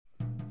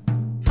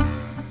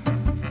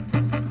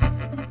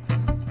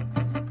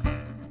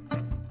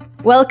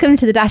Welcome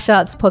to the Dash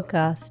Arts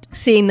podcast,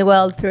 seeing the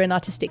world through an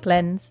artistic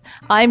lens.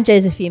 I'm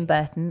Josephine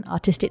Burton,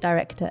 Artistic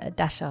Director at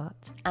Dash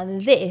Arts,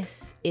 and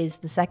this is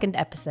the second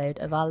episode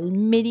of our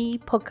mini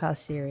podcast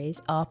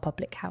series, Our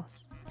Public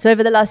House. So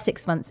over the last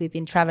 6 months, we've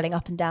been travelling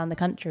up and down the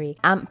country,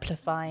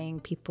 amplifying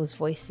people's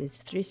voices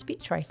through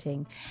speech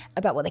writing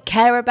about what they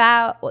care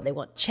about, what they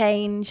want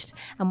changed,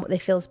 and what they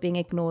feel is being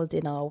ignored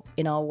in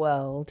our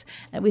world.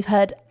 And we've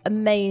heard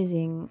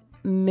amazing,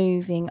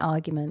 moving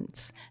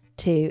arguments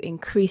to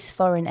increase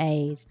foreign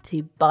aid,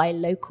 to buy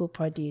local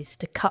produce,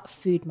 to cut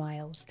food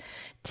miles,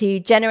 to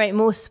generate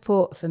more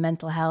support for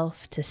mental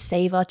health, to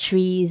save our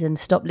trees and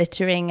stop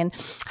littering, and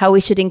how we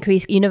should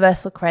increase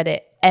universal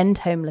credit, end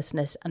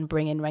homelessness, and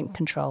bring in rent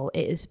control.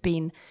 It has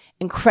been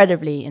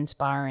incredibly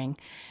inspiring.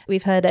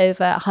 We've heard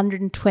over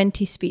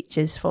 120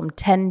 speeches from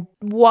 10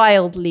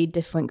 wildly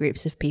different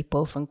groups of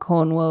people, from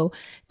Cornwall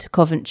to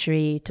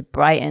Coventry to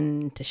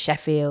Brighton to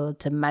Sheffield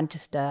to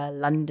Manchester,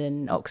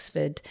 London,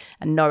 Oxford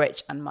and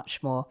Norwich, and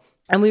much more.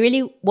 And we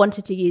really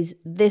wanted to use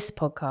this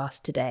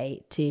podcast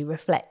today to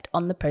reflect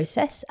on the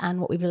process and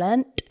what we've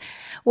learnt,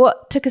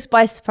 what took us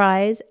by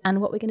surprise,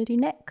 and what we're going to do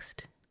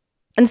next.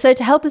 And so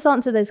to help us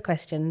answer those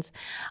questions,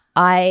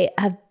 I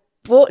have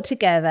brought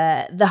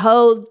together the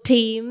whole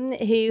team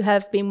who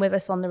have been with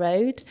us on the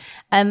road.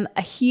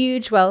 A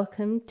huge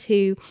welcome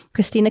to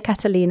Christina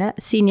Catalina,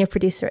 Senior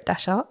Producer at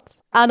Dash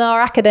Arts, and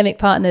our academic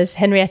partners,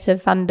 Henrietta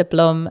van der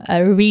Blom,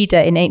 a reader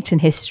in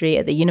ancient history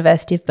at the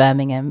University of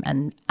Birmingham,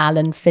 and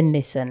Alan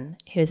Finlayson,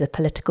 who is a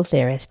political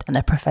theorist and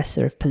a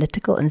professor of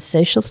political and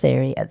social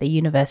theory at the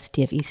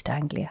University of East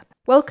Anglia.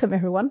 Welcome,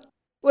 everyone.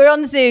 We're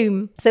on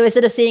Zoom, so we're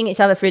sort of seeing each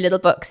other through little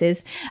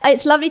boxes.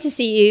 It's lovely to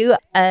see you.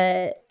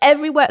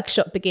 Every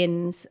workshop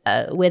begins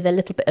with a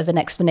little bit of an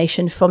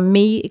explanation from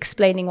me,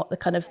 explaining what the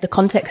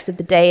context of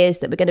the day is,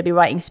 that we're going to be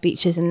writing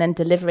speeches and then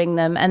delivering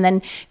them. And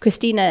then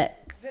Christina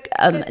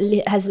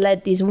has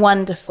led these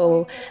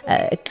wonderful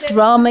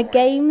drama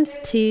games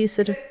to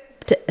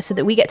so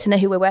that we get to know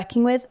who we're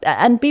working with,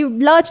 and be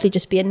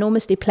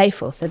enormously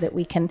playful, so that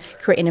we can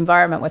create an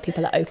environment where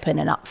people are open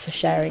and up for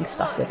sharing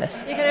stuff with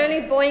us. You can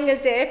only boing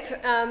a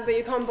zip, but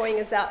you can't boing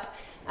a zap.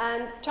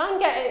 And try and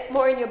get it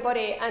more in your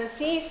body and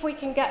see if we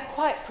can get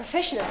quite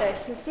proficient at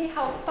this and see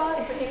how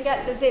fast we can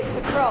get the zips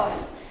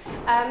across.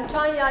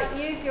 Try and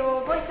use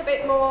your voice a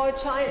bit more,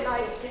 try and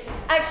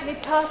actually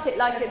pass it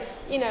like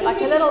it's,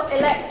 like a little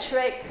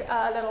electric,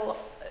 little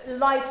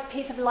light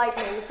piece of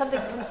lightning, something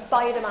from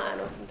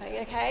Spider-Man or something,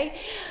 okay?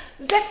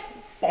 Zip!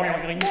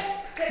 Zip!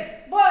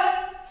 Zip!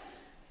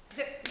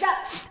 Zip! Zip!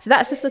 So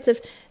that's the sort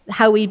of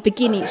how we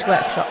begin each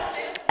workshop.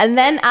 And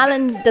then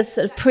Alan does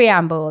sort of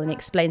preamble and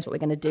explains what we're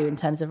going to do in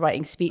terms of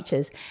writing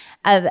speeches.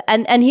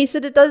 And he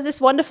sort of does this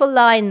wonderful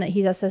line that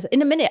he says,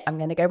 in a minute, I'm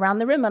going to go around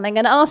the room and I'm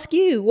going to ask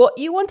you what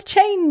you want to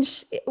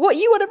change, what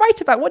you want to write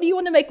about, what do you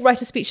want to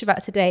write a speech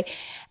about today?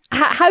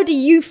 How do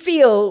you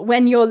feel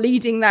when you're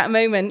leading that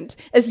moment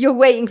as you're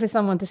waiting for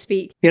someone to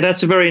speak? Yeah,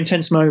 that's a very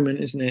intense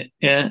moment, isn't it?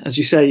 Yeah, as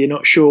you say, you're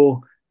not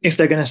sure if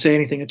they're going to say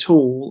anything at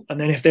all. And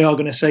then if they are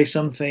going to say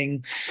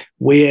something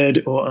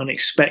weird or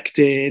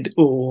unexpected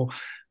or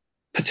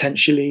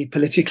potentially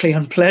politically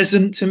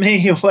unpleasant to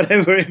me or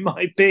whatever it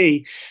might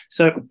be.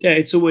 So yeah,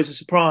 it's always a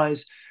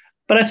surprise.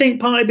 But I think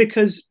partly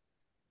because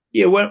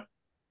what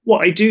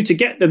I do to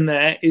get them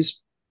there is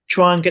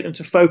try and get them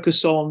to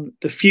focus on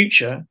the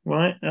future,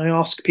 right? And I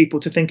ask people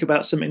to think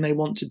about something they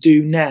want to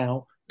do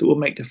now that will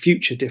make the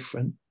future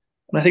different.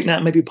 And I think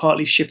that maybe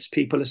partly shifts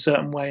people a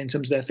certain way in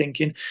terms of their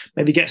thinking,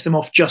 maybe gets them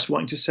off just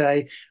wanting to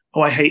say,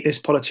 oh, I hate this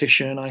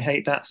politician, I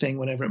hate that thing,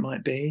 whatever it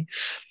might be.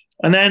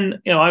 And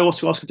then, I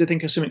also ask them to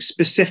think of something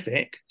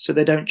specific, so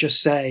they don't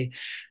just say,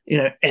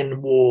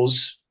 end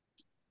wars,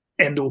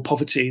 end all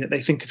poverty, that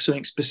they think of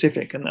something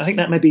specific. And I think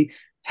that maybe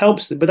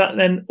helps them. But that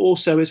then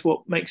also is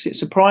what makes it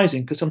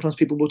surprising, because sometimes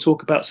people will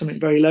talk about something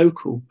very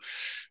local,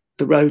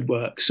 the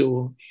roadworks,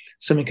 or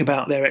something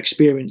about their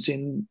experience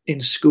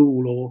in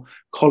school or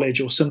college,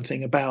 or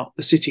something about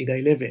the city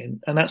they live in.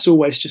 And that's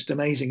always just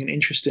amazing and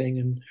interesting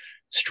and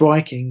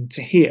striking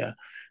to hear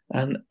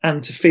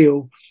and to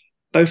feel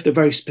both the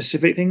very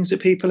specific things that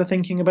people are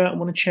thinking about and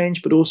want to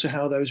change, but also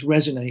how those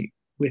resonate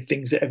with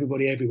things that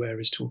everybody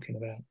everywhere is talking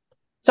about.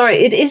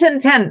 Sorry, it is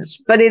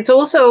intense, but it's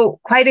also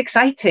quite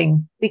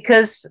exciting,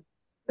 because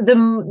the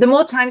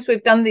more times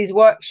we've done these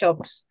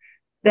workshops,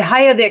 the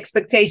higher the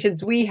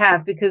expectations we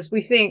have, because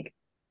we think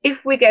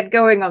if we get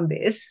going on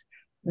this,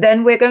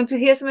 then we're going to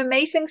hear some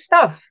amazing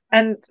stuff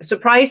and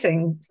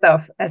surprising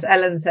stuff, as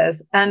Ellen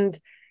says. And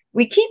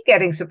we keep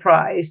getting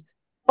surprised,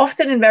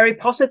 often in very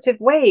positive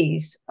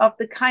ways, of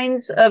the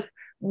kinds of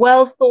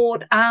well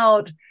thought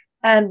out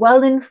and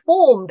well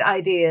informed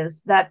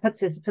ideas that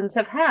participants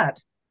have had.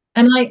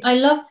 And I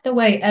love the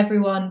way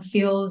everyone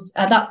feels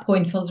at that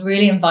point, feels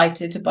really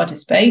invited to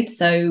participate.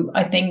 So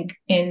I think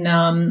in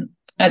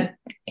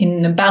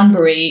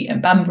Banbury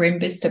and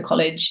Bicester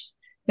College,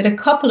 we had a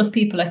couple of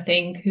people, I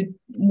think, who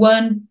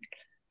weren't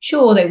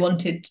sure they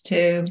wanted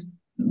to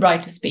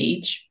write a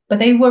speech, but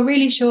they were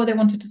really sure they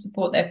wanted to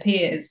support their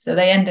peers. So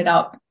they ended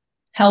up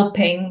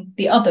helping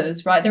the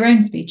others write their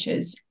own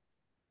speeches.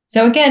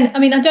 So again, I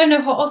mean, I don't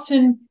know how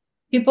often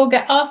people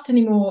get asked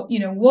anymore,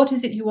 what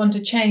is it you want to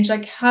change?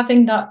 Like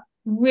having that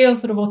real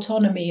sort of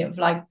autonomy of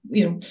like,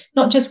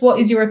 not just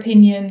what is your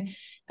opinion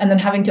and then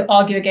having to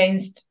argue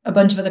against a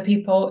bunch of other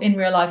people in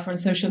real life or on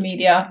social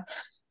media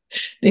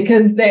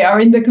because they are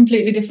in the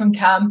completely different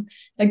camp.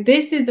 Like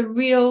this is a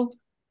real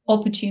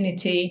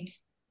opportunity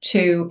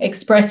to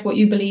express what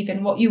you believe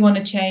in, what you want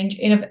to change.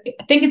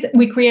 I think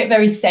we create a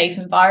very safe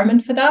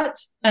environment for that.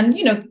 And,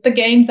 the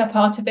games are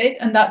part of it.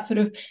 And that sort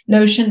of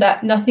notion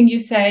that nothing you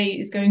say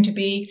is going to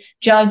be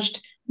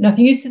judged,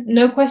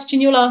 no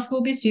question you'll ask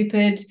will be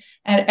stupid,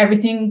 and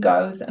everything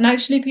goes. And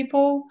actually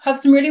people have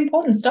some really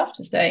important stuff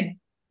to say.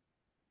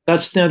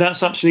 That's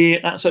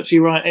absolutely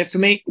right. For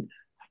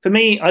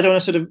me, I don't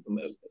want to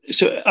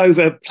sort of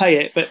overplay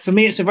it, but for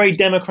me, it's a very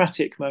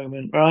democratic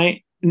moment,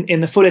 right?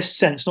 In the fullest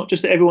sense, not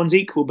just that everyone's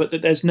equal, but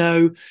that there's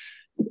no,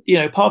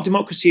 part of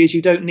democracy is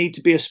you don't need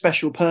to be a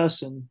special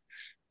person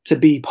to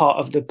be part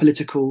of the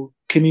political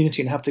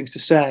community and have things to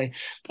say.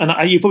 And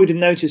you probably didn't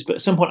notice, but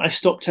at some point I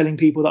stopped telling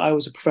people that I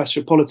was a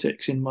professor of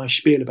politics in my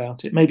spiel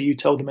about it. Maybe you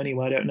told them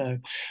anyway, I don't know.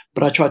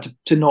 But I tried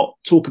to not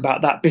talk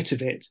about that bit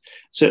of it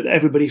so that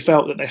everybody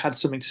felt that they had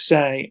something to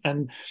say.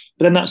 But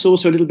then that's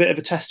also a little bit of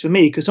a test for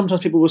me, because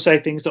sometimes people will say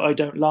things that I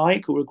don't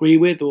like or agree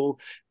with or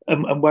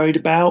I'm worried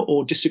about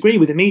or disagree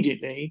with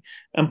immediately.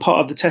 And part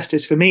of the test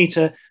is for me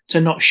to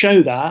not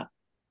show that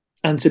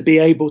and to be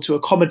able to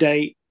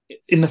accommodate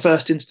in the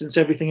first instance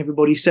everything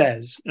everybody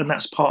says. And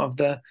that's part of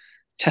the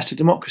test of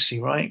democracy,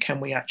 right?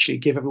 Can we actually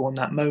give everyone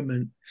that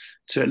moment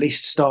to at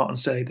least start and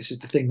say, this is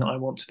the thing that I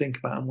want to think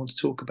about and want to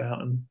talk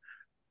about? And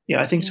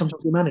I think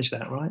sometimes we manage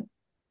that, right?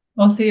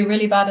 Also, you're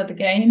really bad at the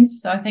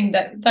games, so I think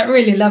that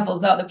really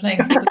levels out the playing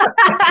field.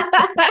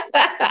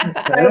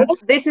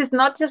 This is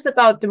not just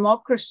about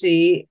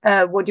democracy,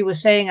 what you were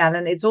saying,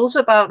 Alan. It's also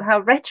about how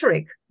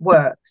rhetoric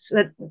works.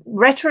 That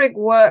rhetoric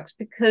works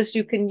because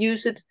you can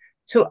use it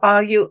to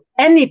argue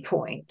any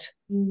point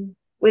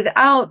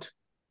without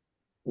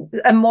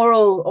a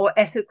moral or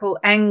ethical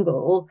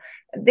angle.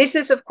 This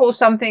is, of course,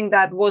 something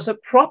that was a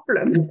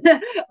problem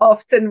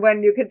often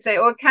when you could say,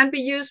 it can be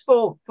used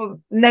for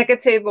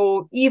negative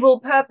or evil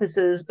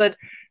purposes, but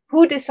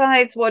who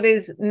decides what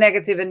is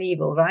negative and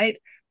evil, right?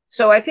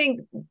 So I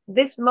think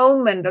this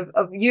moment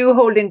of you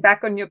holding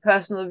back on your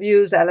personal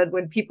views, Alan,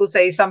 when people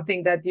say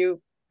something that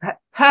you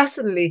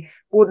personally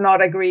would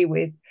not agree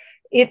with,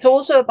 it's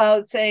also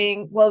about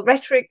saying, well,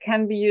 rhetoric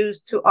can be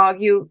used to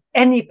argue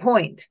any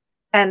point.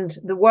 And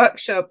the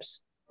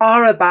workshops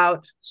are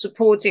about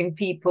supporting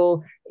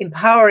people,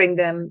 empowering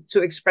them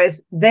to express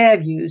their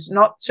views,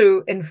 not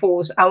to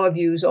enforce our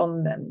views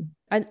on them.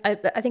 I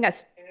think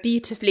that's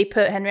beautifully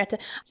put, Henrietta.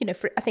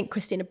 I think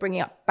Christina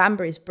bringing up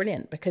Bambury is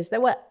brilliant, because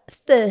there were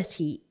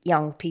 30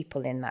 young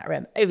people in that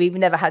room. We've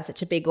never had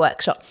such a big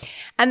workshop.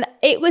 And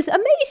it was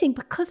amazing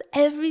because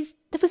there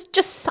was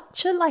just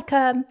such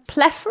a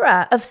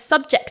plethora of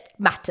subject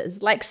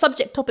matters, like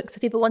subject topics that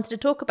people wanted to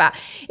talk about.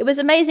 It was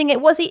amazing.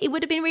 It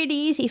would have been really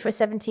easy for a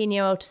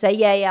 17-year-old to say,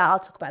 yeah, I'll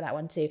talk about that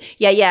one too.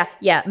 Yeah,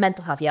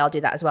 mental health. Yeah, I'll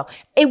do that as well.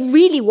 It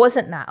really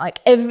wasn't that. Like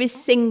every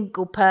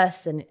single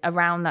person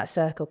around that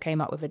circle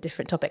came up with a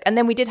different topic. And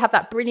then we did have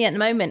that brilliant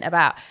moment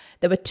about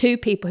there were two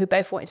people who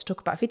both wanted to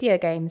talk about video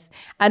games,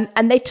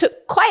 and they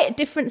took quite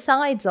different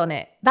sides on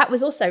it. That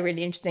was also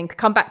really interesting. To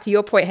come back to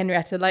your point,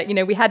 Henrietta,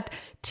 we had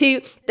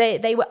two,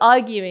 they were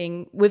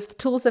arguing with the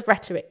tools of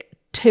rhetoric,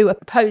 two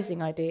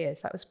opposing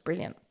ideas. That was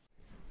brilliant.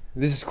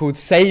 This is called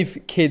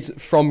Save Kids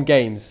from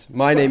Games.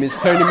 My name is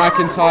Tony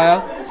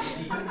McIntyre.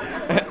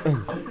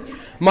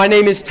 My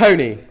name is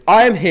Tony.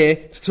 I am here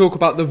to talk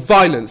about the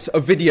violence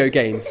of video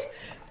games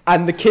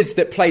and the kids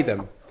that play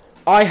them.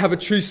 I have a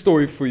true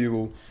story for you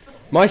all.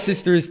 My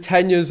sister is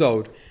 10 years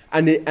old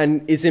and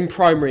is in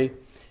primary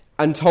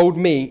and told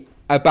me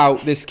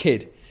about this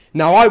kid.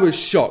 Now, I was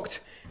shocked,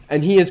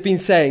 and he has been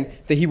saying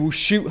that he will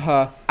shoot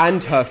her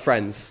and her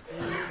friends.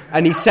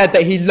 And he said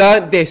that he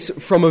learnt this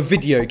from a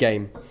video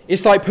game.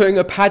 It's like putting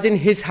a pad in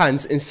his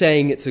hands and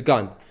saying it's a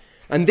gun.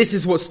 And this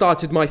is what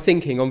started my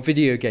thinking on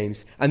video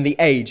games and the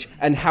age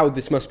and how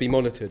this must be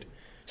monitored.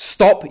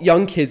 Stop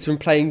young kids from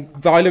playing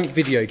violent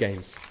video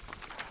games.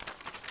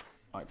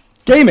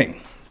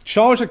 Gaming,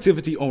 childish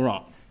activity or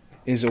art?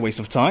 Is it a waste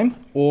of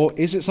time, or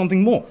is it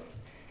something more?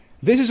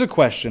 This is a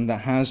question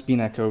that has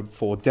been echoed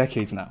for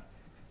decades now.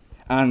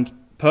 And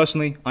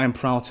personally, I am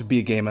proud to be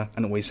a gamer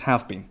and always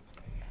have been.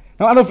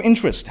 Now, out of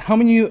interest, how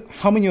many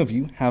of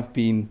you have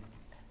been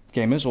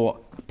gamers or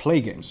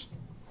play games?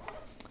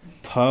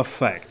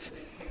 Perfect.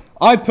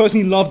 I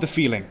personally love the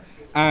feeling,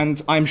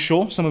 and I'm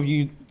sure some of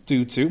you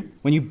do too,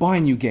 when you buy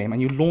a new game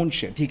and you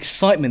launch it, the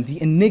excitement,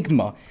 the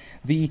enigma,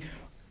 the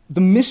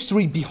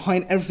mystery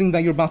behind everything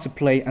that you're about to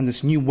play and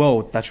this new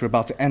world that you're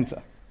about to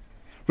enter.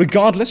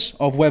 Regardless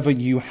of whether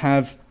you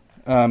have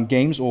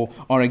games or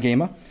are a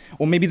gamer,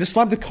 or maybe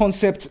dislike the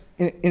concept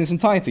in its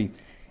entirety,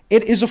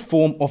 it is a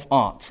form of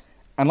art.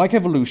 And like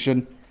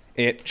evolution,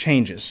 it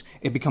changes.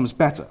 It becomes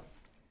better.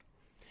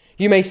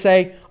 You may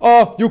say,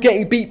 you're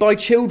getting beat by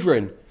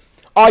children.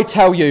 I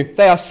tell you,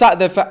 they are sat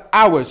there for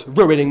hours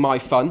ruining my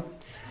fun.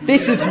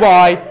 This is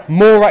why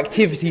more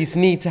activities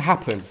need to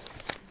happen.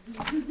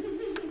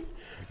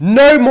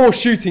 No more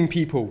shooting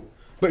people,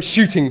 but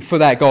shooting for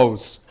their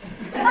goals.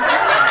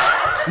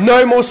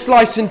 No more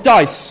slice and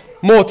dice,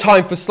 more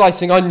time for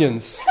slicing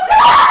onions.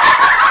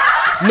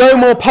 No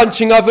more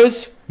punching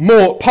others,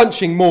 more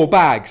punching more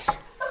bags.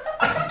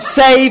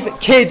 Save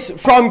kids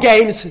from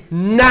games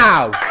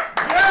now.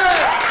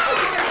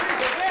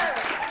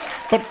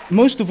 But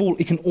most of all,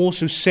 it can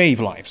also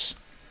save lives.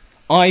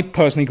 I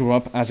personally grew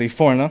up as a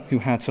foreigner who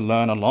had to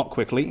learn a lot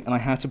quickly, and I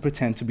had to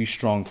pretend to be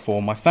strong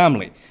for my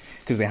family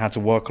because they had to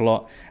work a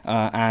lot,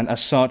 and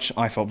as such,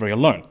 I felt very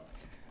alone.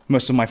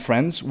 Most of my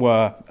friends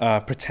were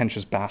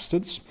pretentious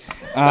bastards,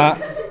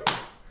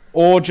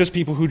 or just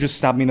people who just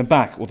stabbed me in the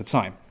back all the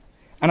time.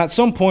 And at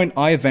some point,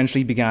 I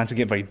eventually began to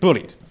get very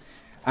bullied.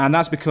 And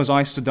that's because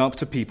I stood up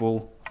to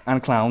people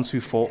and clowns who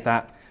thought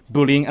that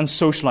bullying and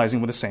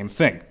socializing were the same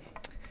thing.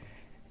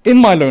 In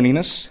my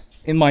loneliness,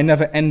 in my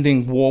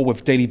never-ending war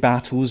with daily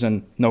battles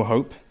and no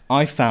hope,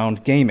 I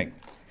found gaming.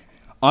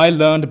 I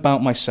learned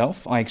about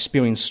myself. I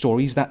experienced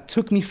stories that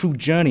took me through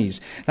journeys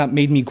that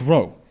made me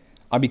grow.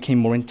 I became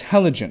more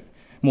intelligent,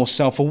 more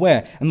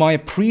self-aware, and my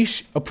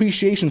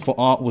appreciation for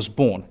art was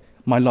born.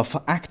 My love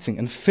for acting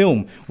and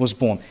film was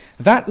born.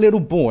 That little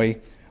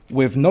boy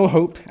with no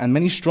hope and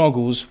many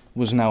struggles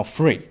was now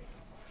free.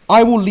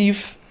 I will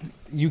leave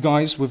you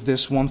guys with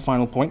this one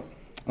final point,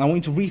 and I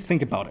want you to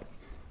rethink about it.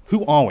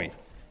 Who are we?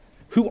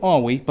 Who are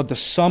we but the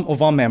sum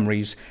of our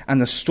memories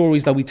and the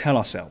stories that we tell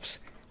ourselves?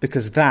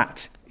 Because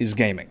that is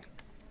gaming.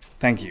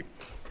 Thank you.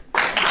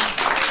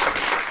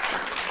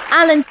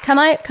 Alan, can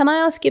I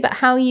ask you about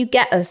how you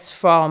get us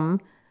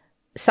from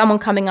someone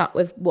coming up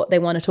with what they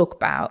want to talk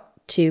about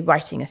to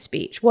writing a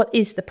speech? What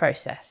is the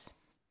process?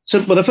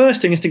 So, well, the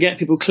first thing is to get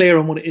people clear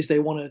on what it is they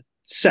want to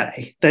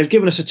say. They've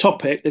given us a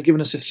topic, they've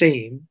given us a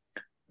theme,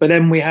 but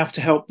then we have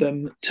to help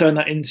them turn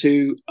that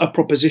into a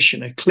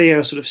proposition, a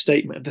clear sort of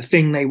statement of the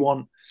thing they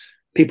want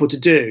people to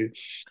do.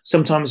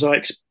 Sometimes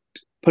I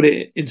put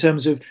it in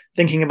terms of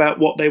thinking about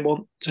what they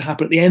want to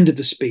happen at the end of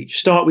the speech.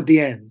 Start with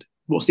the end.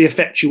 What's the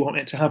effect you want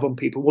it to have on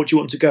people? What do you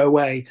want to go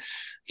away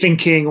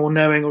thinking or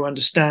knowing or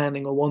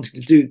understanding or wanting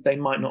to do they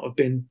might not have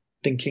been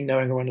thinking,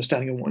 knowing or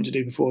understanding or wanting to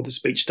do before the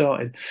speech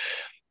started?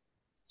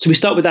 So we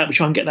start with that. We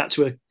try and get that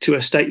to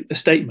a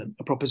statement,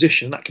 a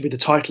proposition. That could be the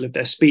title of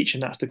their speech,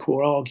 and that's the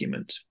core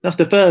argument. That's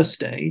the first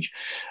stage.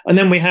 And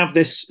then we have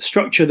this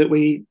structure that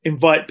we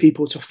invite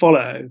people to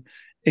follow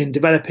in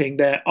developing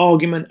their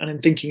argument and in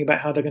thinking about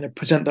how they're going to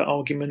present that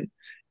argument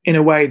in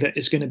a way that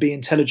is going to be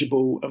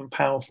intelligible and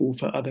powerful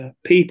for other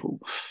people.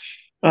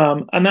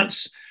 And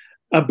that's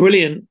a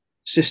brilliant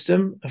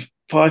system, a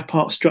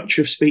 5-part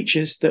structure of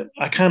speeches that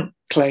I can't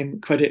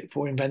claim credit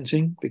for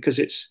inventing, because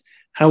it's,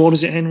 how old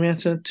is it,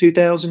 Henrietta?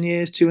 2,000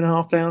 years,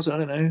 2,500? I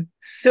don't know.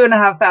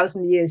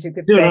 2,500 years, you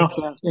could say.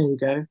 2,500. There you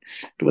go.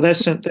 Well,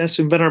 there's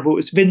some venerable.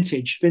 It's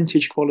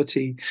vintage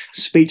quality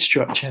speech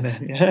structure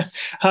then.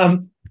 Yeah.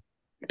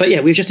 But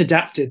yeah, we've just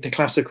adapted the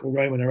classical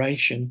Roman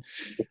oration.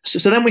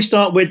 So then we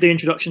start with the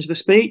introduction to the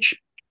speech,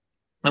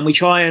 and we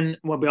try and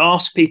we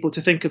ask people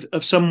to think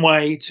of some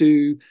way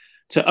to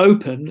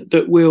open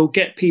that will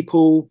get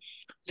people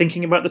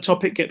thinking about the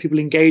topic, get people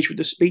engaged with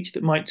the speech,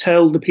 that might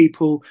tell the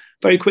people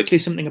very quickly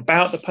something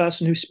about the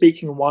person who's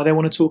speaking and why they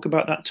want to talk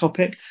about that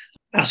topic,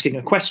 asking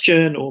a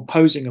question or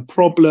posing a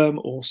problem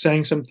or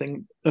saying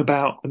something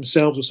about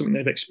themselves or something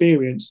they've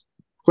experienced.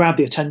 Grab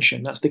the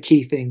attention. That's the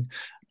key thing.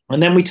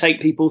 And then we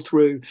take people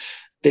through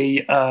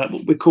the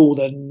what we call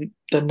the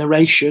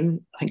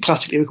narration. I think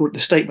classically we call it the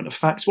statement of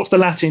facts. What's the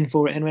Latin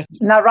for it, Henry?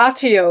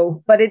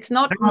 Narratio, but it's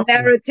not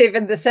narrative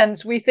in the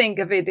sense we think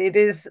of it. It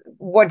is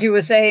what you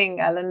were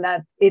saying, Alan,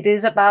 that it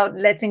is about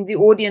letting the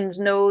audience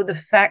know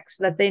the facts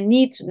that they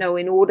need to know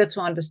in order to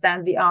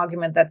understand the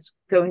argument that's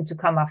going to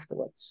come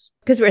afterwards.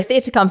 Because we're a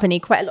theatre company,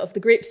 quite a lot of the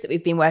groups that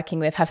we've been working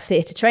with have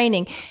theatre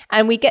training,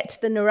 and we get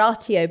to the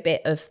narratio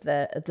bit of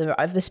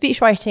the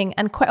speech writing,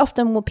 and quite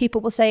often what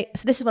people will say,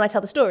 so this is when I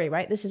tell the story,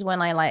 right? This is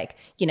when I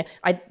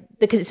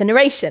because it's a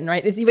narration,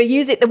 right? We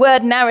use it, the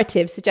word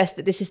narrative suggests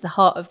that this is the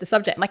heart of the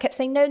subject. And I kept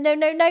saying, no,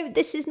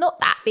 this is not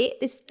that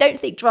bit. Don't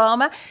think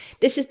drama.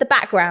 This is the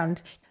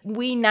background.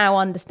 We now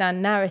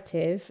understand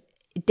narrative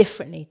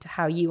differently to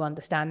how you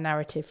understand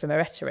narrative from a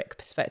rhetoric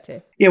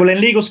perspective. Yeah, well,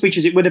 in legal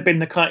speeches, it would have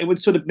been it would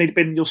sort of have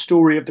been your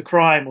story of the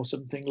crime or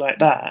something like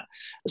that.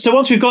 So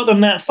once we've got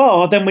them that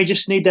far, then we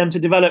just need them to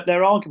develop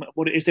their argument,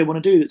 what it is they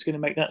want to do that's going to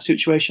make that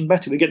situation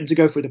better. We get them to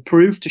go through the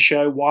proof to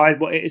show why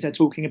what it is they're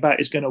talking about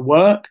is going to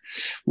work,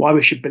 why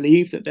we should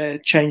believe that their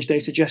change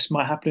they suggest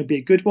might happen to be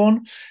a good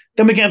one.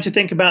 Then we get them to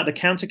think about the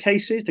counter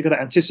cases. They've got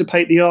to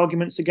anticipate the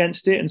arguments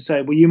against it and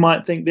say, well, you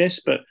might think this,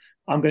 but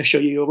I'm going to show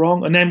you you're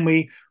wrong. And then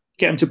we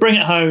get them to bring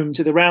it home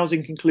to the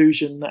rousing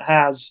conclusion that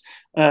has,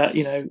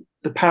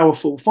 the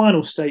powerful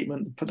final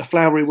statement, the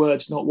flowery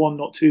words, not one,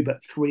 not two,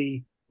 but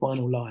 3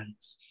 final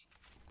lines.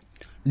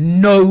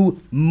 No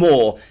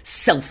more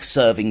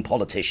self-serving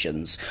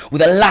politicians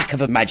with a lack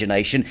of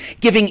imagination,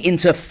 giving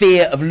into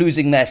fear of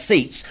losing their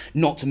seats,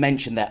 not to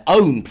mention their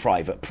own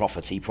private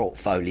property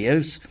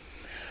portfolios.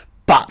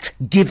 but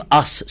give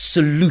us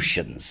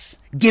solutions,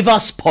 give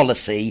us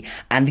policy,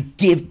 and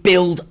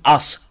build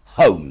us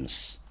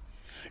homes.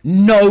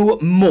 No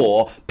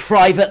more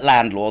private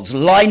landlords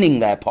lining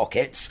their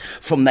pockets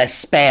from their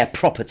spare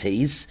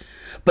properties,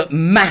 but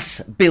mass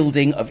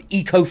building of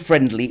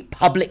eco-friendly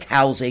public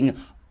housing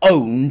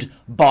owned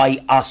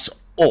by us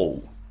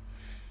all.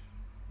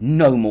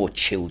 No more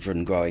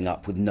children growing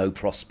up with no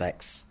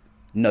prospects,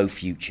 no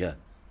future,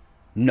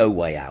 no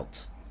way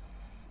out,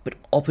 but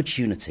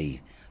opportunity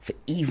for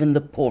even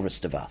the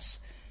poorest of us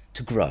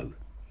to grow,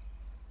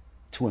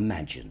 to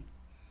imagine,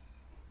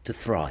 to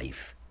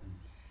thrive.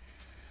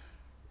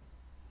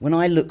 When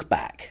I look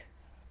back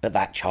at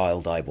that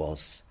child I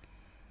was,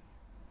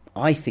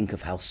 I think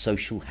of how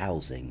social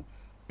housing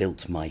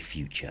built my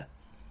future,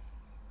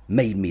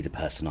 made me the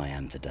person I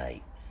am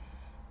today,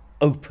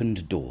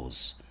 opened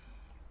doors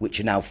which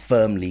are now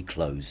firmly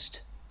closed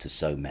to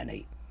so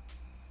many.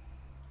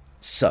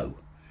 So,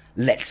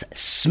 let's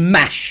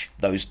smash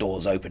those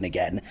doors open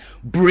again,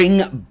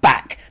 bring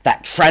back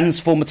that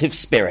transformative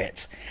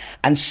spirit,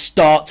 and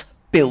start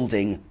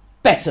building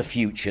better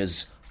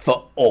futures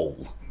for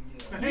all.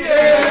 And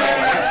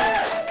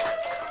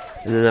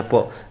then I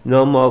put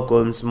no more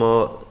guns,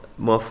 more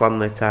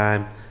family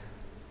time,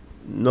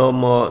 no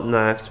more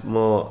knives,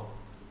 more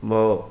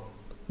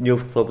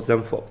youth clubs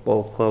and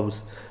football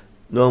clubs,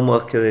 no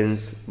more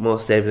killings, more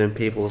saving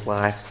people's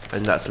lives,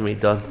 and that's me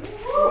done.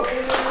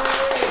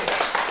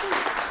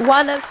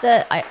 One of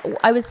the,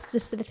 I was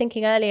just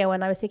thinking earlier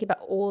when I was thinking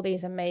about all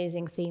these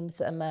amazing themes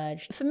that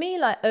emerged. For me,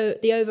 like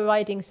the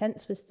overriding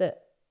sense was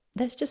that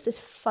there's just this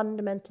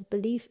fundamental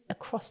belief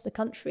across the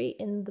country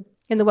in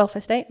the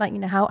welfare state, like, you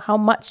know,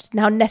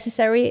 how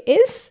necessary it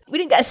is. We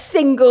didn't get a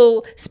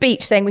single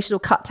speech saying we should all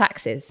cut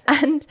taxes.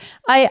 And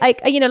I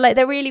you know, like,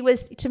 there really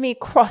was, to me,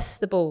 across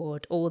the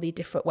board, all the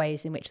different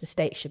ways in which the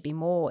state should be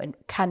more and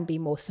can be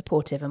more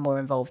supportive and more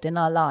involved in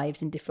our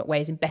lives in different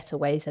ways, in better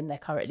ways than they're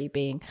currently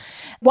being.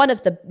 One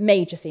of the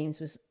major themes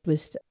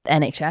was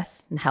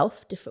NHS and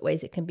health, different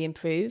ways it can be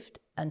improved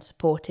and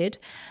supported.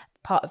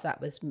 Part of that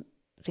was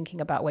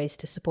thinking about ways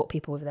to support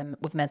people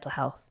with mental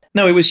health.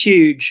 No, it was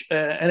huge.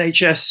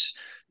 NHS,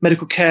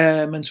 medical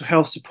care, mental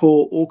health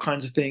support, all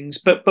kinds of things.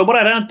 But what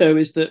I'd add, though,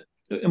 is that,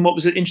 and what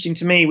was interesting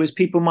to me, was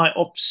people might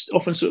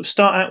often sort of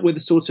start out with a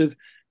sort of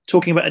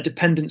talking about a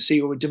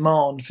dependency or a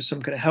demand for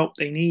some kind of help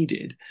they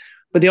needed.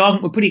 But the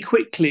argument would pretty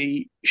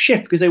quickly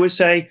shift, because they would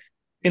say,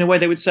 in a way,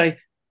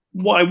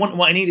 what I want,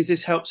 what I need is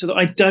this help so that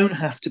I don't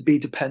have to be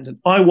dependent.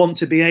 I want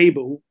to be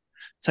able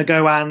to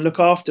go and look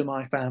after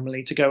my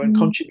family, to go and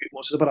contribute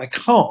more, but I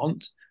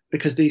can't,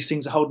 because these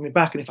things are holding me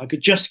back. And if I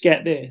could just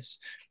get this,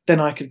 then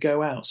I could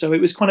go out. So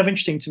it was kind of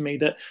interesting to me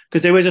that,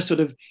 because there was a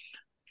sort of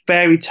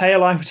fairy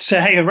tale, I would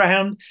say,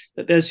 around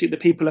that the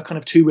people are kind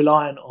of too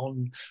reliant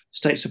on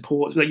state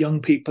support, that young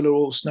people are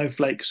all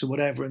snowflakes or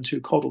whatever and too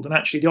coddled. And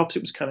actually the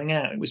opposite was coming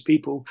out. It was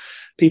people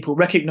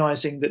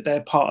recognizing that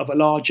they're part of a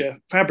larger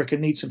fabric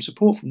and need some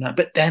support from that.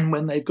 But then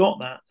when they've got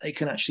that, they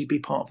can actually be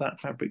part of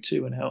that fabric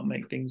too and help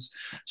make things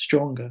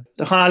stronger.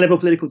 The higher level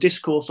political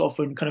discourse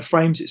often kind of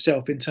frames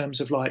itself in terms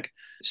of like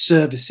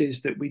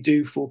services that we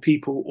do for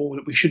people, or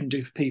that we shouldn't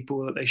do for people,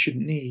 or that they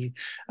shouldn't need,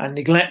 and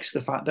neglects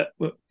the fact that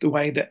the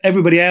way that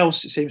everybody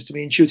else, it seems to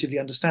me, intuitively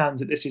understands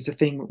that this is a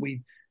thing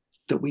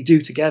that we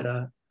do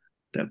together,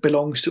 that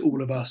belongs to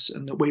all of us,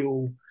 and that we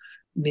all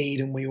need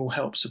and we all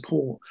help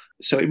support.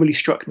 So it really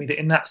struck me that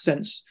in that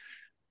sense,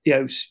 you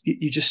know,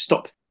 you just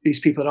stop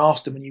these people and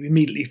ask them, and you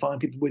immediately find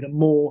people with a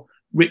more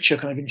richer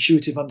kind of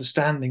intuitive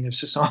understanding of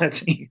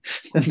society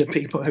than the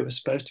people who are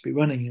supposed to be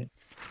running it.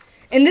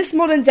 In this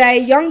modern day,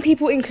 young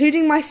people,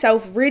 including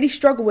myself, really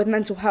struggle with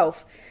mental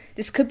health.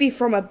 This could be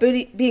from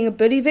being a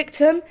bully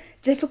victim,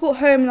 difficult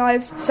home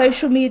lives,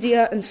 social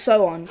media, and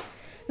so on.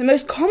 The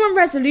most common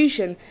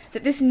resolution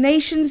that this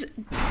nation's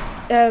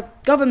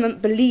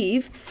government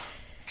believe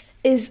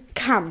is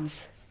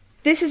CAMHS.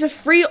 This is a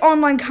free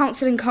online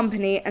counselling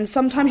company, and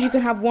sometimes you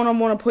can have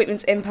one-on-one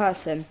appointments in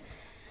person.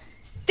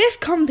 This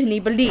company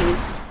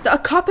believes that a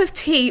cup of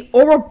tea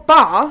or a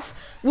bath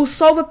will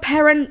solve a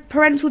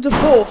parental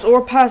divorce or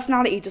a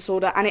personality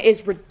disorder, and it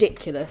is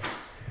ridiculous.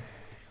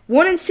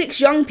 1 in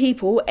 6 young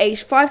people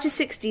aged 5 to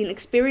 16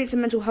 experience a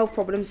mental health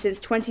problem since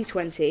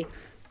 2020.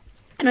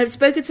 And I've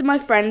spoken to my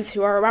friends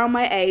who are around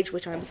my age,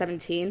 which I'm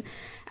 17,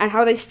 and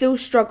how they still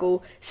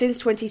struggle since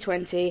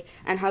 2020,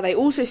 and how they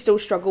also still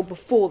struggle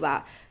before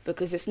that,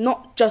 because it's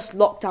not just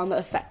lockdown that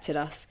affected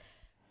us.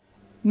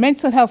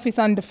 Mental health is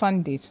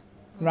underfunded,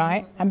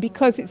 right? And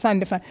because it's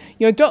underfunded,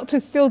 your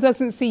doctor still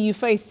doesn't see you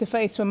face to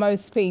face for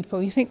most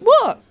people. You think,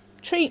 what?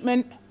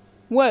 Treatment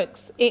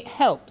works, it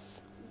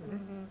helps.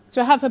 Mm-hmm.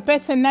 To have a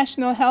better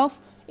national health,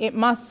 it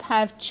must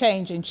have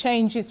change, and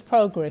change is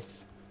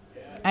progress.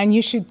 And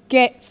you should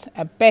get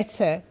a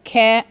better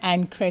care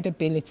and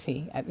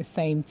credibility at the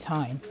same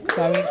time.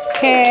 So it's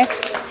care,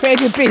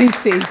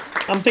 credibility.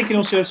 I'm thinking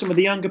also of some of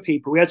the younger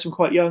people. We had some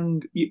quite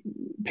young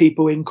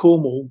people in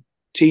Cornwall,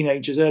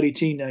 teenagers, early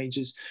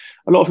teenagers.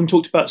 A lot of them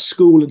talked about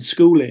school and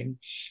schooling.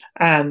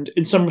 and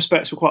in some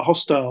respects were quite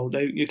hostile.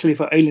 They clearly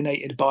felt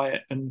alienated by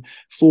it and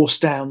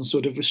forced down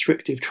sort of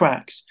restrictive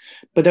tracks.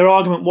 But their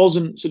argument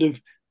wasn't sort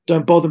of,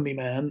 don't bother me,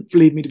 man,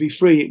 leave me to be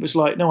free. It was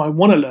like, no, I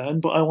want to learn,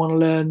 but I want to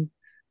learn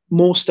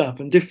more stuff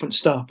and different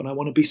stuff, and I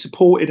want to be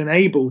supported and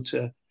able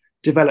to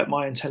develop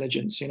my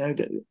intelligence.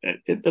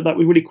 That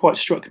really quite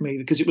struck me,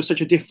 because it was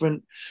such a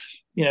different,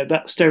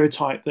 that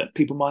stereotype that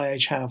people my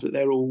age have, that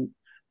they're all,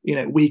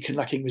 weak and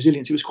lacking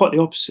resilience. It was quite the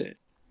opposite.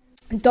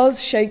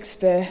 Does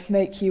Shakespeare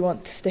make you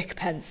want to stick a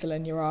pencil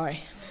in your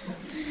eye?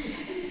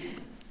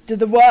 Do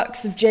the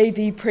works of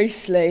J.B.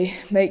 Priestley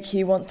make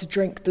you want to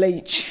drink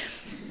bleach?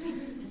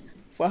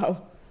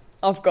 Well,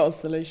 I've got a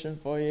solution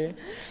for you.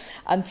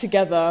 And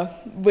together,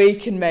 we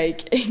can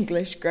make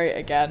English great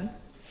again.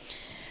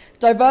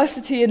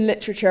 Diversity in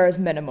literature is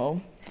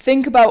minimal.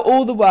 Think about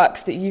all the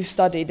works that you've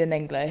studied in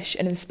English,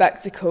 and in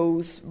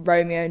Spectacles,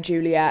 Romeo and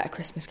Juliet, A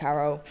Christmas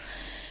Carol.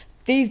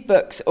 These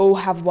books all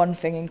have one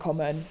thing in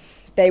common.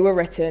 They were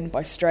written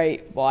by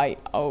straight, white,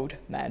 old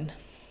men.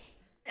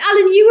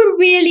 Alan, you were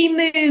really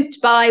moved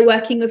by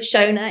working with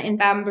Shona in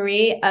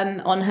Banbury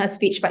on her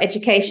speech about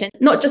education.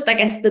 Not just, I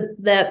guess,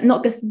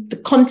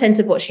 the content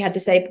of what she had to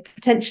say, but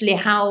potentially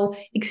how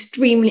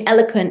extremely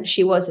eloquent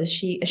she was as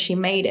she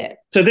made it.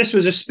 So this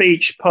was a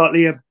speech,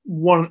 partly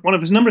one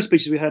of a number of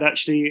speeches we heard,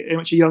 actually, in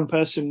which a young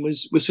person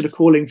was sort of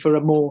calling for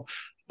a more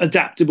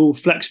adaptable,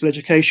 flexible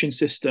education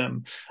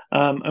system,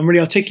 and really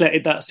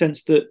articulated that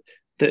sense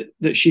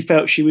that she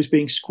felt she was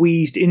being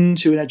squeezed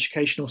into an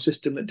educational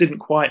system that didn't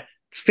quite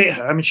fit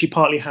her. I mean, she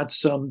partly had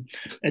some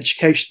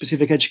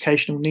specific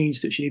educational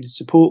needs that she needed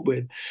support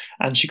with,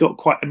 and she got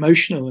quite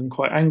emotional and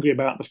quite angry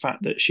about the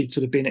fact that she'd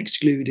sort of been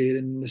excluded,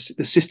 and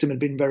the system had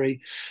been very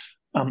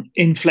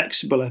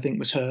inflexible, I think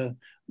was her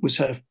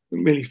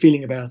really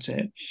feeling about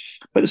it.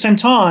 But at the same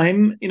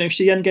time,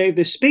 she then gave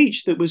this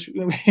speech that was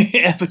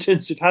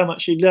evidence of how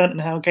much she'd learned and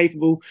how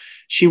capable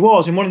she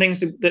was. And one of the things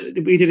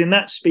that we did in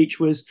that speech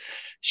was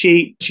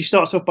she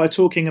starts off by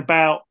talking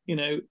about,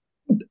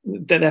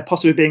 that there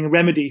possibly being a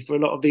remedy for a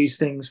lot of these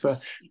things, for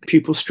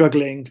pupils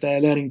struggling, for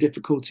their learning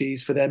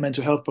difficulties, for their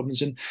mental health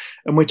problems. And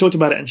we talked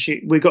about it,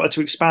 and we got her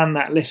to expand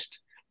that list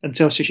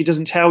until she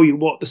doesn't tell you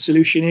what the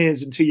solution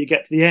is until you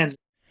get to the end.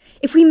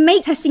 If we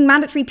make testing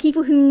mandatory,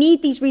 people who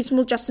need these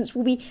reasonable adjustments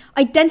will be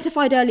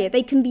identified earlier.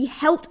 They can be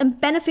helped and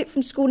benefit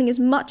from schooling as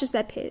much as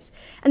their peers.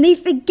 And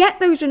if they get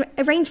those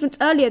arrangements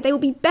earlier, they will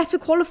be better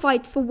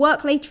qualified for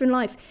work later in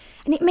life.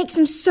 And it makes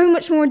them so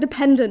much more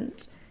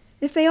independent.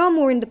 And if they are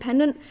more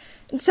independent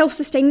and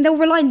self-sustaining, they'll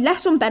rely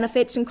less on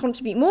benefits and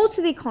contribute more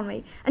to the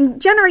economy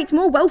and generate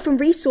more wealth and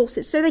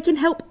resources so they can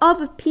help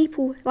other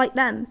people like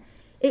them.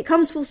 It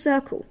comes full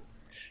circle.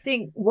 I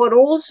think what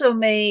also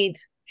made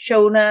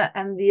Shona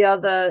and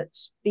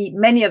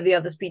many of the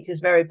other speeches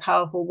very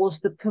powerful was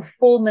the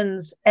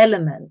performance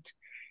element,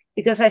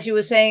 because as you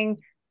were saying,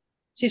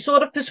 she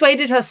sort of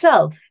persuaded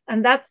herself,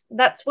 and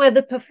that's where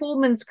the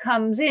performance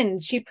comes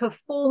in. She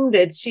performed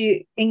it,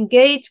 she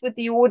engaged with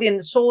the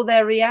audience, saw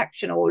their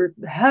reaction, or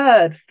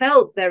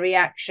felt their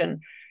reaction.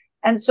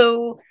 And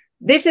so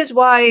this is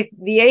why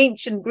the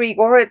ancient Greek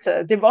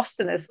orator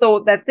Demosthenes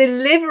thought that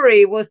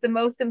delivery was the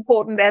most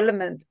important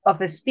element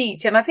of a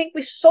speech. And I think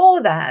we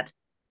saw that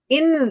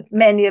in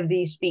many of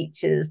these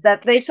speeches,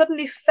 that they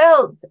suddenly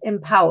felt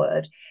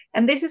empowered.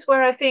 And this is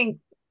where I think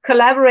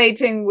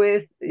collaborating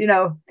with,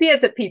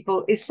 theatre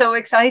people is so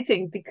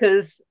exciting,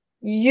 because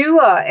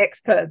you are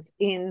experts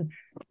in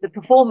the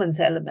performance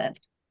element.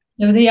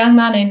 There was a young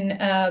man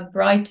in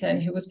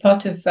Brighton who was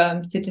part of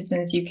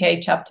Citizens UK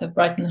chapter of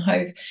Brighton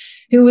Hove,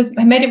 who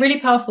made a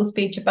really powerful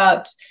speech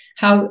about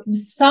how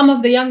some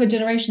of the younger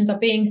generations are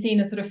being seen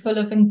as sort of full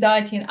of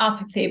anxiety and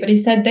apathy. But he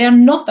said they are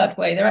not that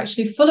way. They're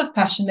actually full of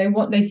passion.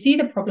 They see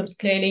the problems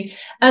clearly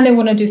and they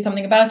want to do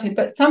something about it.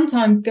 But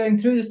sometimes going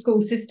through the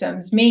school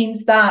systems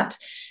means that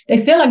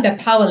they feel like they're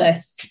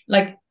powerless.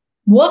 Like,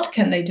 what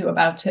can they do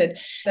about it?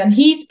 And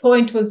his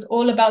point was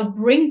all about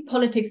bring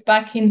politics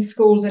back in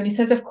schools. And he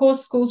says, of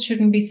course, schools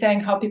shouldn't be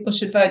saying how people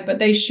should vote, but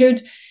they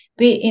should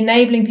be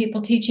enabling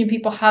people, teaching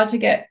people how to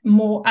get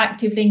more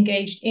actively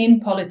engaged in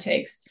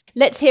politics.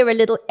 Let's hear a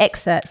little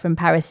excerpt from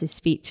Paris's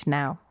speech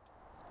now.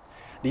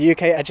 The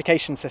UK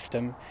education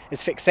system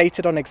is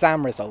fixated on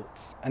exam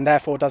results and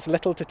therefore does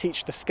little to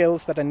teach the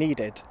skills that are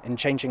needed in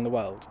changing the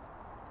world.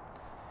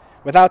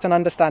 Without an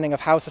understanding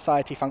of how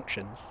society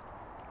functions,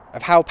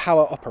 of how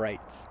power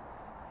operates,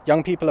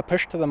 young people are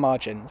pushed to the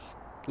margins,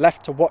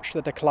 left to watch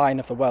the decline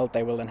of the world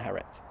they will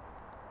inherit.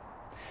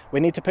 We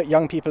need to put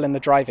young people in the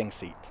driving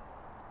seat.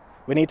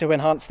 We need to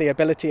enhance the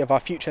ability of our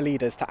future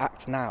leaders to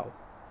act now.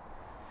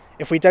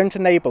 If we don't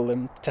enable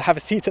them to have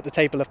a seat at the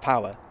table of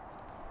power,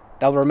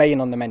 they'll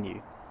remain on the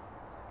menu.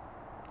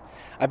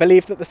 I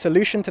believe that the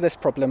solution to this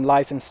problem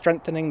lies in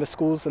strengthening the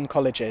schools and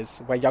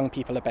colleges where young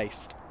people are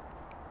based.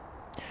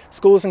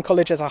 Schools and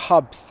colleges are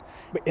hubs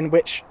in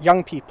which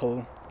young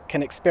people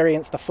can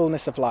experience the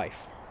fullness of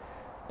life,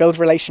 build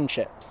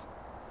relationships,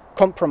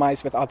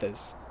 compromise with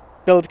others,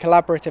 build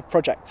collaborative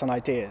projects and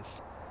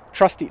ideas,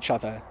 trust each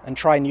other and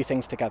try new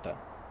things together.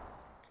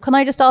 Can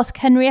I just ask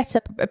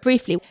Henrietta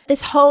briefly,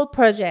 this whole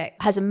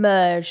project has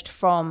emerged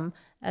from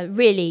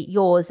really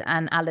yours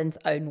and Alan's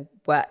own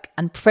work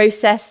and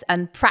process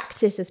and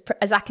practice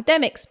as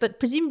academics, but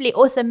presumably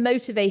also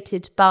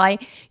motivated by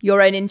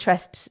your own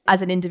interests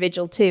as an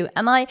individual too.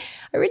 And I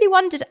really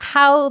wondered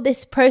how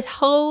this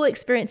whole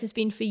experience has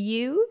been for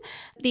you,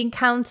 the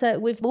encounter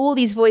with all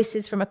these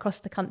voices from across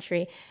the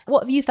country.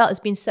 What have you felt has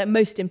been so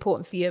most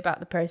important for you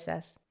about the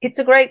process? It's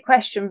a great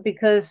question,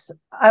 because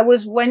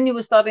when you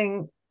were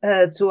starting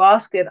to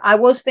ask it, I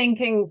was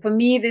thinking, for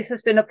me, this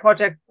has been a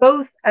project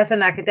both as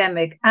an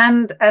academic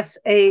and as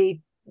a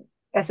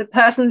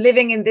person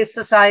living in this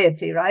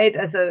society, right?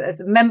 As a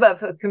member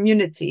of a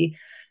community.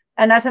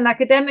 And as an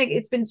academic,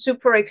 it's been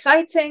super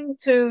exciting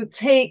to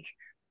take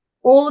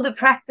all the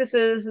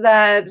practices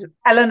that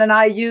Alan and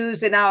I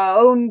use in our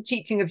own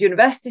teaching of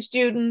university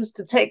students,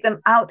 to take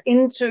them out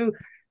into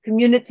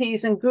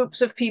communities and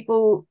groups of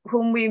people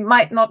whom we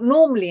might not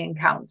normally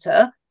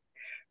encounter.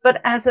 But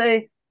as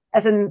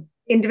an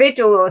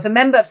individual or as a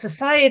member of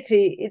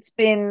society, it's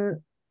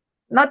been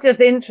not just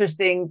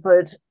interesting,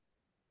 but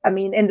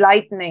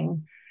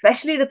enlightening,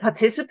 especially the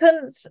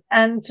participants,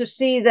 and to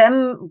see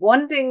them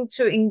wanting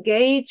to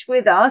engage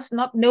with us,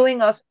 not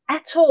knowing us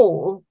at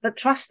all, but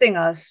trusting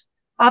us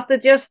after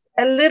just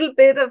a little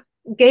bit of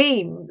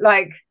game,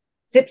 like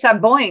zip, zap,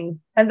 boing,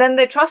 and then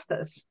they trust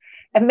us.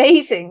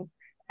 Amazing.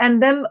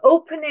 And them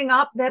opening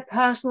up their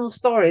personal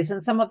stories.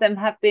 And some of them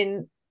have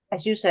been,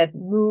 as you said,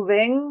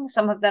 moving.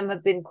 Some of them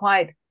have been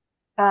quite,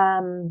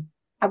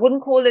 I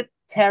wouldn't call it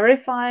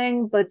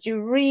terrifying, but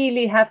you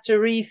really have to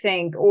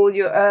rethink all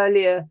your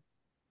earlier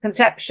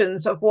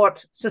conceptions of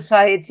what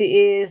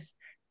society is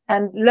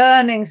and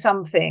learning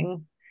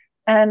something.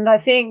 And I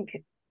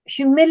think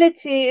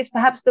humility is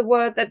perhaps the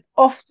word that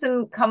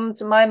often comes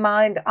to my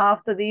mind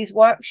after these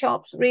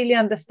workshops, really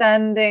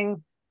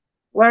understanding,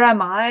 where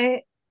am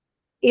I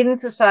in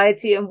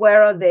society and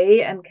where are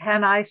they, and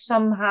can I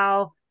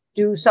somehow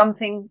do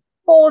something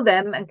for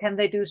them, and can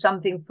they do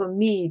something for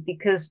me?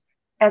 Because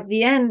at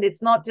the end,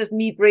 it's not just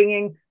me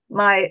bringing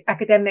my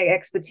academic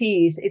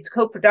expertise, it's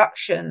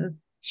co-production,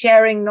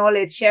 sharing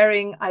knowledge,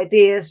 sharing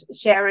ideas,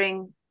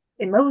 sharing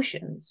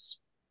emotions.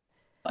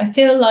 I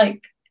feel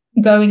like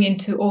going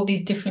into all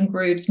these different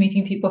groups,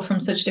 meeting people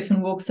from such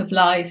different walks of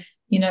life,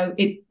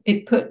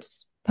 it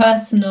puts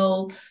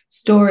personal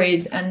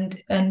stories and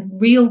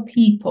real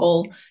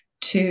people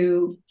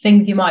to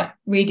things you might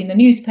read in the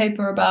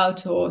newspaper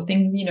about, or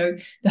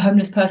the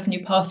homeless person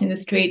you pass in the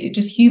street. It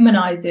just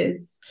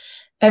humanizes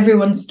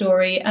everyone's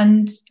story,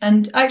 and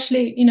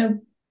actually,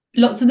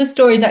 lots of the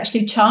stories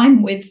actually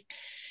chime with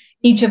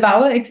each of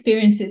our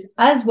experiences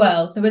as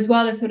well. So as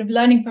well as sort of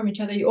learning from each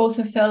other, you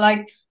also feel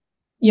like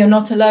you're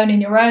not alone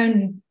in your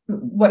own,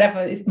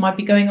 whatever might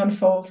be going on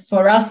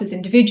for us as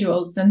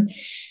individuals. And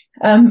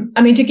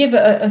to give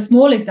a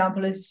small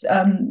example is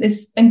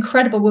this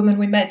incredible woman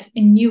we met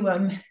in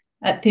Newham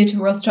at Theatre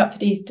Royal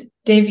Stratford East,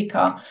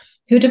 Devika,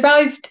 who'd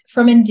arrived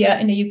from India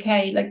in the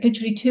UK, like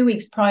literally 2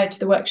 weeks prior to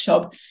the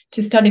workshop,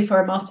 to study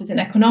for a master's in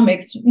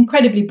economics.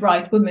 Incredibly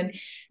bright woman.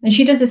 And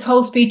she does this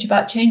whole speech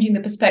about changing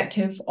the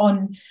perspective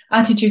on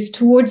attitudes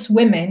towards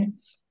women.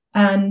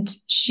 And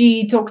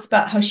she talks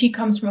about how she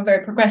comes from a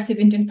very progressive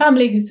Indian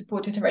family who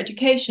supported her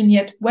education.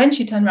 Yet when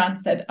she turned around and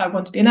said, I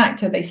want to be an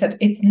actor, they said,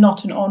 it's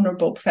not an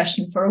honorable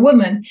profession for a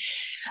woman.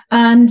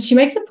 And she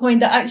makes the point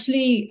that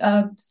actually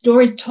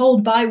stories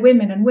told by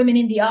women and women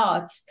in the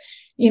arts,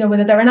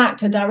 whether they're an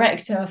actor,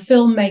 director,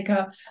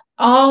 filmmaker,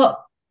 are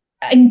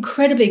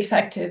incredibly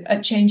effective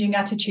at changing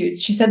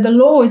attitudes. She said the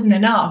law isn't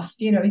enough.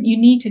 You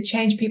need to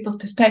change people's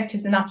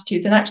perspectives and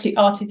attitudes. And actually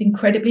art is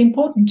incredibly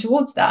important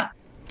towards that.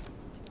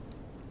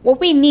 What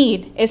we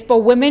need is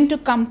for women to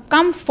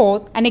come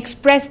forth and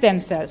express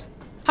themselves.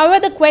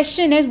 However, the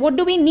question is, what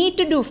do we need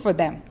to do for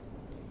them?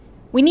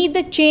 We need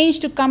the change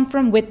to come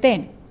from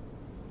within.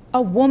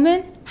 A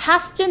woman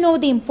has to know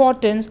the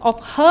importance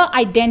of her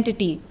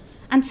identity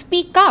and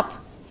speak up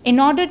in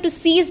order to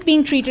cease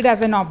being treated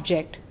as an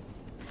object.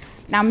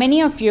 Now,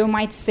 many of you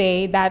might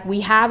say that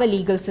we have a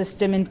legal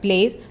system in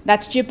place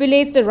that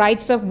stipulates the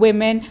rights of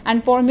women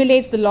and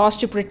formulates the laws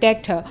to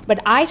protect her.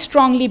 But I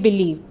strongly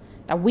believe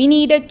that we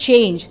need a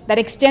change that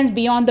extends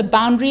beyond the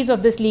boundaries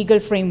of this legal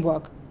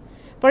framework.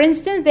 For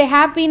instance, there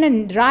have been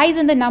a rise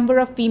in the number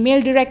of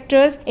female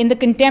directors in the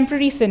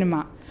contemporary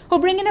cinema who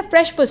bring in a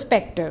fresh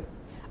perspective,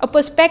 a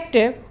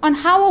perspective on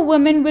how a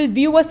woman will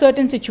view a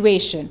certain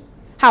situation.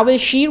 How will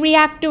she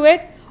react to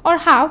it, or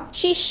how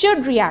she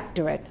should react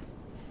to it?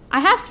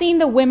 I have seen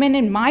the women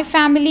in my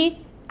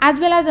family as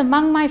well as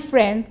among my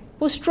friends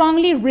who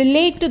strongly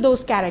relate to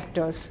those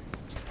characters.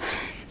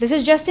 This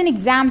is just an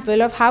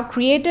example of how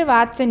creative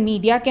arts and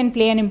media can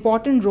play an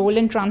important role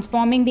in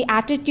transforming the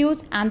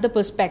attitudes and the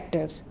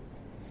perspectives.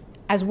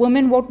 As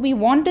women, what we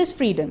want is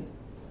freedom,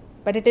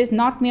 but it is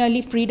not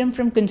merely freedom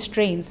from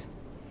constraints.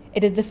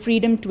 It is the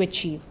freedom to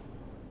achieve.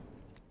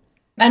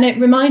 And it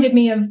reminded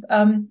me of,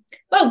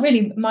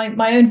 really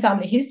my own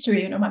family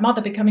history. My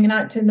mother becoming an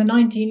actor in the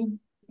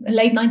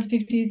late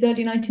 1950s,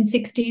 early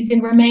 1960s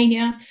in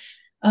Romania.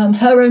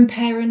 her own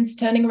parents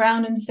turning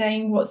around and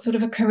saying, what sort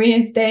of a career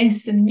is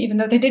this? And even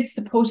though they did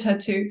support her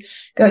to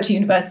go to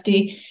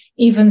university,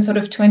 even sort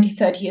of 20,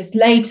 30 years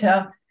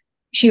later,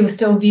 she was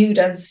still viewed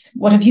as,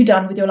 what have you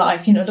done with your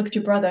life? You know, look at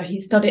your brother, he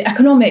studied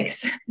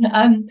economics.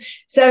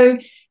 So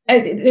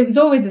it was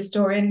always a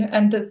story.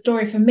 And the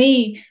story for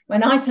me,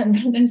 when I turned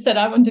and said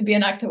I want to be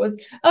an actor,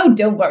 was, oh,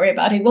 don't worry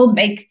about it. We'll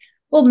make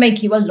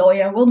you a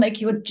lawyer. We'll make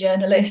you a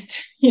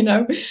journalist, you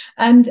know,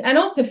 and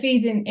also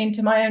feeds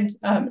into my own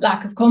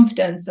lack of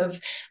confidence of,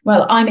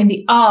 well, I'm in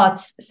the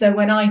arts. So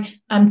when I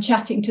am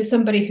chatting to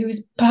somebody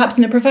who's perhaps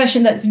in a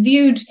profession that's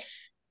viewed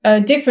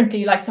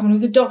differently, like someone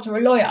who's a doctor or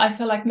a lawyer, I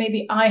feel like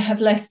maybe I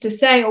have less to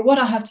say, or what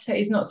I have to say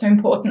is not so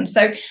important.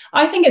 So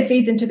I think it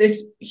feeds into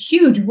this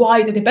huge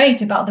wider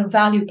debate about the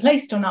value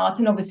placed on arts,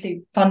 and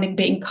obviously funding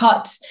being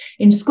cut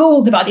in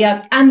schools about the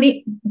arts, and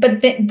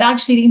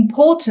actually the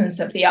importance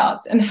of the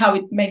arts and how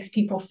it makes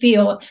people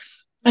feel.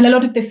 And a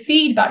lot of the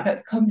feedback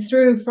that's come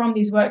through from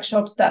these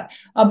workshops that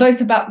are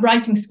both about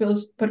writing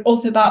skills, but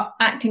also about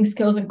acting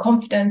skills and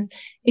confidence,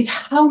 is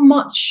how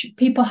much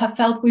people have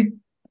felt we've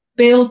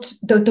built,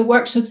 the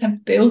workshops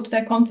have built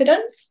their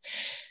confidence.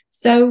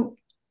 So,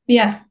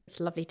 yeah.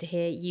 It's lovely to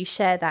hear you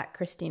share that,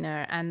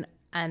 Christina,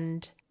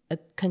 and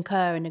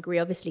concur and agree,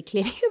 obviously,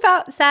 clearly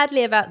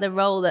sadly about the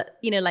role that,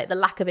 you know, like the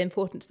lack of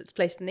importance that's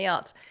placed in the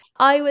arts.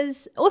 I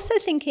was also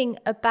thinking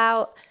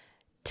about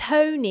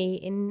Tony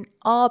in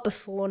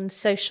Arborthorne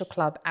Social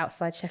Club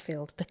outside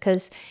Sheffield,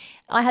 because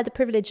I had the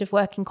privilege of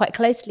working quite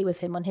closely with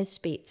him on his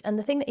speech. And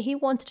the thing that he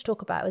wanted to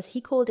talk about was, he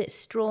called it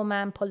straw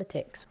man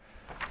politics.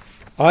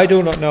 I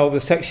do not know the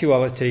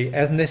sexuality,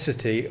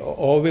 ethnicity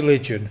or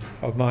religion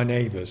of my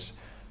neighbours.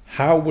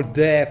 How would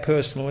their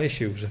personal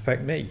issues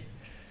affect me?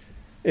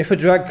 If a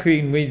drag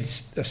queen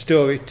reads a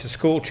story to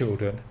school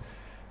children,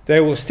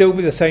 they will still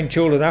be the same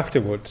children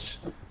afterwards.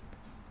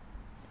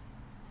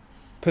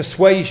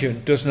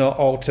 Persuasion does not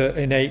alter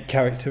innate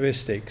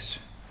characteristics.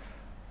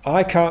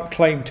 I can't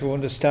claim to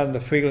understand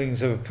the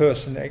feelings of a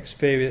person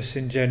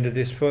experiencing gender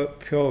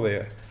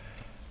dysphoria,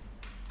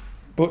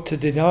 but to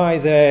deny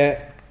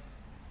their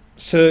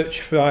search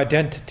for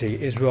identity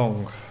is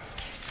wrong.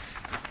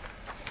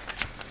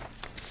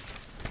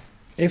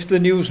 If the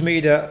news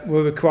media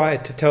were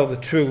required to tell the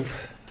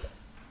truth,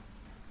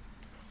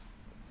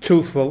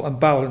 truthful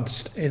and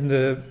balanced in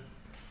their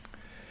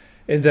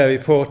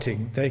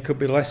reporting, they could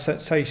be less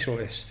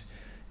sensationalist.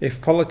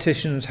 If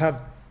politicians had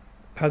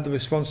the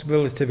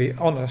responsibility to be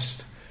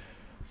honest,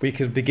 we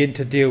could begin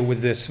to deal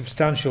with the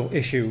substantial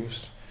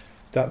issues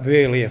that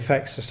really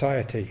affect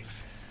society.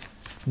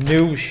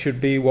 News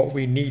should be what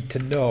we need to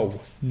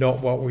know, not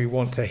what we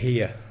want to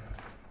hear.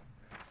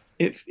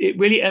 It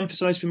really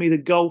emphasised for me the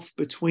gulf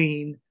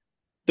between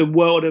the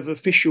world of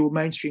official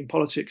mainstream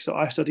politics that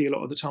I study a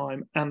lot of the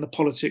time and the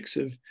politics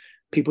of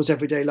people's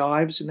everyday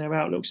lives and their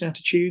outlooks and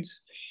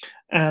attitudes.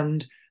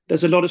 And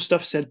there's a lot of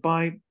stuff said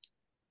by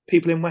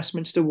people in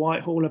Westminster,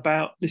 Whitehall,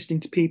 about listening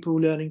to people,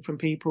 learning from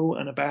people,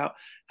 and about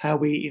how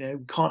we, you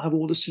know, can't have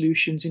all the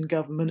solutions in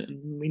government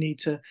and we need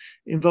to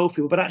involve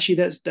people. But actually,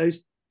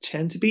 those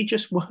tend to be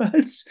just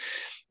words,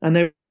 and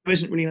there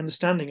isn't really an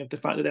understanding of the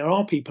fact that there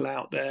are people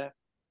out there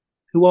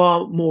who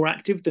are more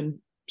active than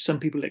some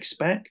people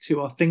expect,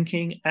 who are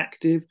thinking,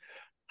 active,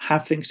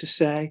 have things to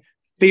say,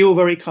 feel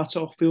very cut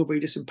off, feel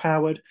very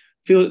disempowered,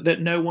 feel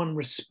that no one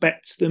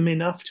respects them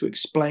enough to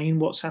explain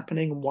what's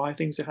happening and why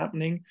things are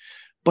happening,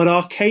 but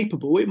are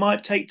capable. It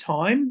might take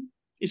time.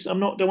 Don't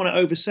want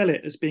to oversell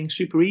it as being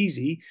super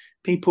easy.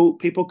 People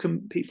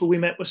we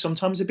met were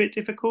sometimes a bit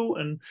difficult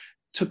and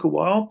took a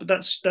while, but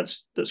that's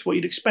what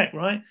you'd expect,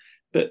 right?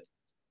 But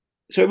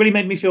so it really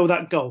made me feel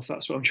that gulf.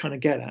 That's what I'm trying to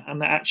get at,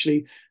 and that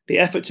actually the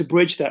effort to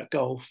bridge that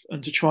gulf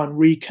and to try and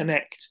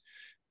reconnect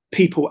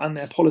people and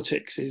their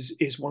politics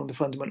is one of the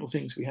fundamental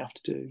things we have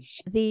to do.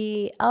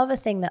 The other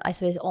thing that I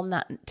suppose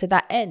to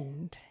that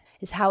end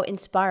is how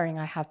inspiring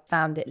I have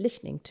found it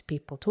listening to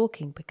people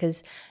talking,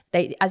 because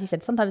they, as you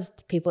said, sometimes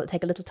people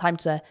take a little time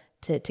to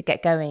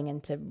get going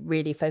and to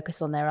really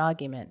focus on their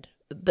argument,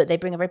 but they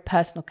bring a very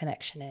personal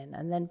connection in.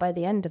 And then by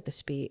the end of the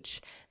speech,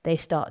 they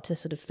start to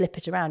sort of flip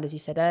it around, as you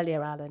said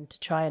earlier, Alan, to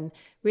try and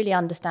really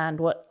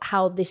understand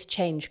how this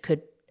change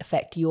could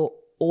affect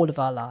all of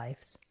our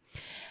lives.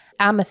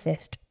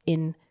 Amethyst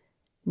in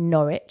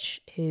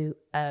Norwich, who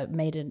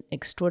made an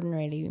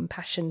extraordinarily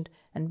impassioned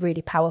and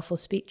really powerful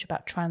speech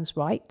about trans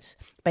rights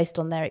based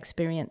on their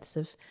experience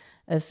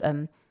of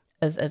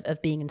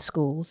being in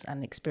schools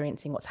and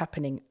experiencing what's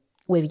happening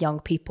with young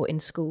people in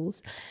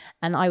schools.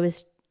 And I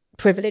was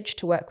privileged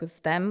to work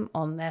with them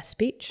on their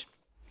speech.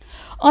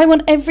 I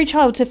want every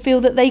child to feel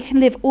that they can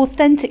live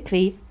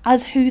authentically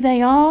as who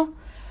they are.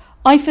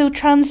 I feel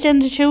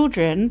transgender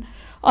children,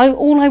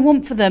 all I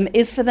want for them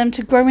is for them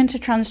to grow into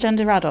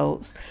transgender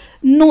adults,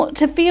 not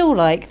to feel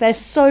like they're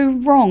so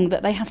wrong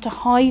that they have to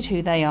hide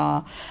who they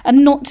are,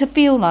 and not to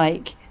feel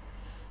like,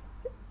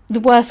 the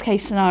worst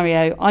case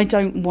scenario, I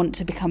don't want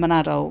to become an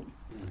adult.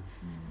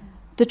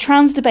 The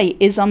trans debate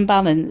is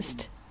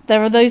unbalanced.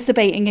 There are those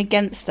debating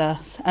against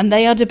us, and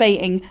they are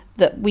debating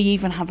that we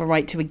even have a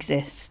right to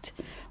exist.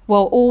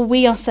 Well, all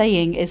we are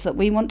saying is that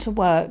we want to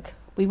work,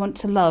 we want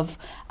to love,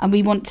 and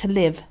we want to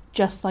live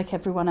just like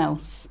everyone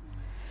else.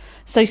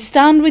 So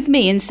stand with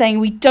me in saying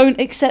we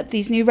don't accept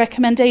these new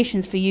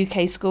recommendations for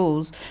UK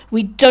schools.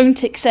 We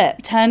don't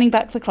accept turning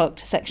back the clock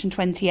to Section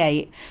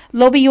 28.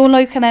 Lobby your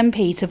local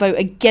MP to vote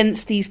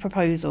against these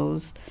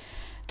proposals.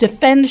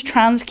 Defend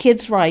trans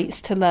kids'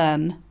 rights to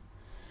learn.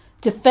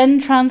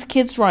 Defend trans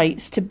kids'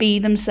 rights to be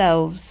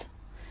themselves.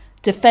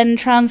 Defend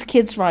trans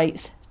kids'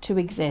 rights to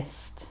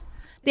exist.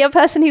 The other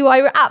person who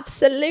I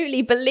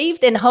absolutely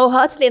believed in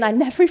wholeheartedly, and I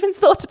never even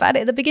thought about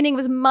it at the beginning,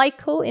 was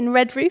Michael in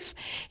Red Roof,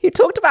 who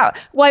talked about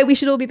why we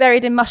should all be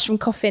buried in mushroom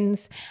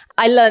coffins.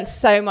 I learned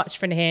so much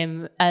from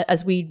him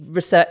as we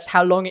researched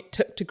how long it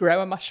took to grow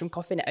a mushroom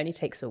coffin. It only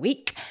takes a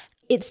week.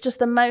 It's just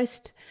the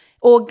most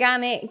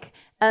organic,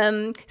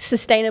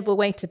 sustainable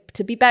way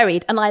to be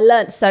buried. And I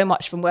learned so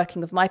much from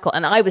working with Michael,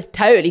 and I was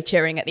totally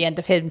cheering at the end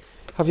of him.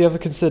 Have you ever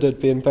considered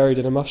being buried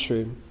in a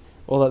mushroom,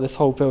 or that this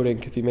whole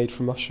building could be made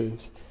from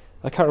mushrooms?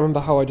 I can't remember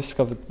how I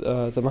discovered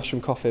the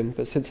mushroom coffin,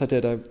 but since I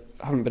did, I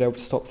haven't been able to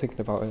stop thinking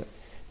about it.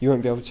 You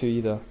won't be able to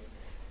either.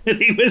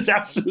 He was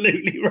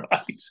absolutely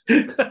right.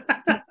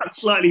 I'm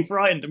slightly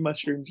frightened of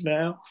mushrooms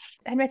now.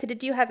 Henrietta,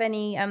 did you have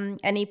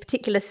any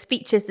particular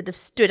speeches that have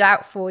stood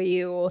out for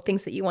you, or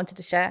things that you wanted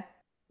to share?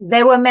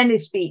 There were many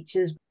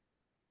speeches.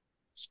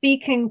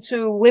 Speaking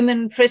to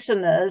women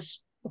prisoners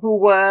who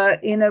were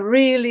in a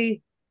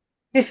really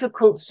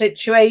difficult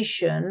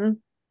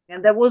situation.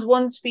 And there was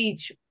one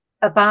speech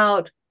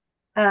about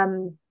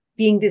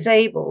being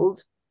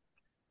disabled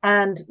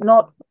and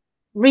not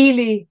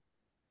really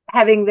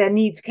having their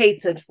needs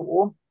catered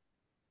for.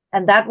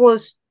 And that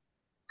was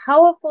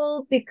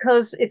powerful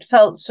because it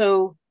felt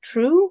so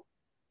true,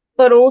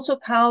 but also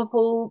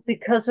powerful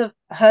because of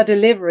her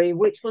delivery,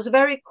 which was a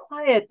very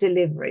quiet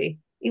delivery.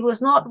 It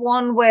was not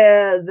one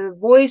where the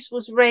voice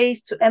was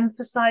raised to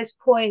emphasize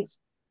points.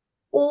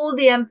 All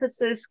the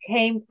emphasis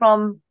came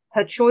from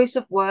her choice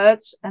of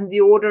words and the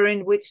order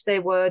in which they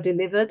were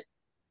delivered.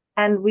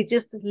 And we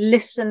just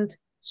listened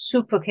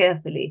super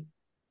carefully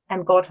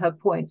and got her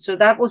point. So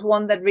that was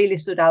one that really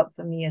stood out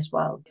for me as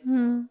well.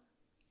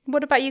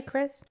 What about you,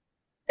 Chris?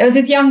 There was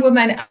this young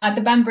woman at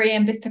the Banbury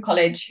and Bicester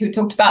College who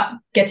talked about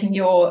getting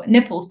your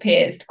nipples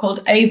pierced,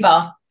 called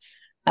Ava.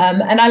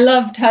 And I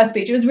loved her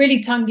speech. It was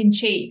really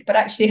tongue-in-cheek, but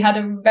actually had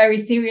a very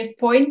serious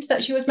point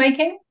that she was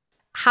making.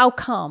 How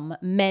come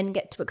men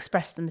get to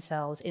express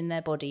themselves in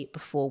their body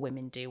before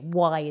women do?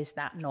 Why is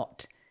that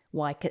not?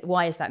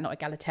 Why is that not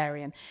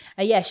egalitarian?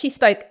 Yeah, she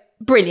spoke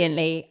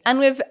brilliantly,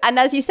 and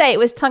as you say, it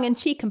was tongue in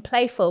cheek and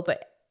playful,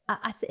 but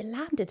it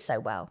landed so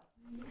well.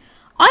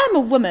 I am a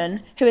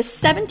woman who is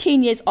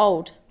 17 years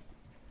old.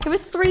 There are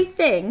 3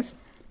 things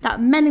that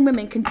men and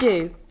women can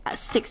do at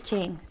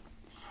 16.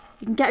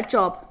 You can get a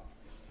job.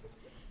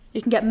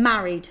 You can get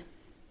married.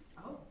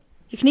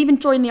 You can even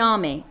join the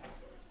army.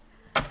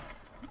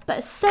 But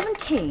at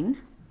 17,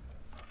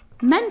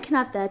 men can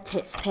have their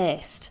tits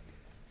pierced.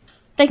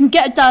 They can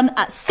get it done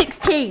at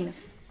 16.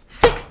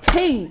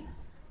 16!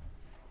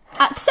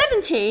 At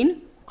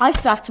 17, I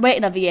still have to wait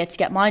another year to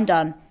get mine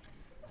done.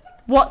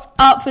 What's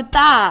up with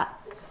that?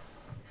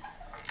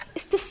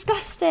 It's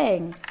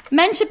disgusting.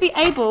 Women should be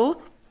able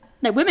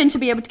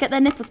to get their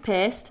nipples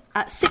pierced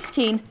at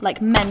 16 like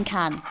men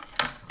can.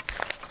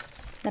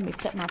 Let me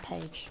flip my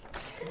page.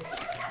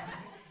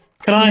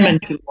 Can I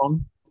mention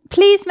one?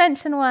 Please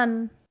mention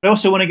one. I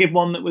also want to give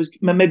one that was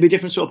maybe a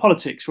different sort of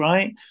politics,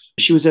 right?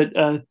 She was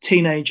a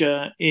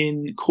teenager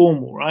in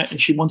Cornwall, right? And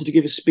she wanted to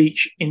give a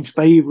speech in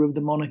favour of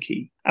the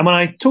monarchy. And when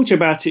I talked to her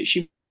about it,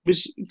 she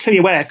was clearly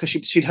aware, because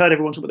she'd heard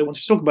everyone talk what they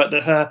wanted to talk about,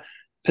 that her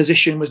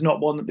position was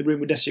not one that the room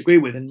would disagree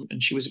with,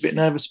 and she was a bit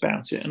nervous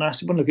about it. And I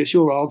said, well, look, it's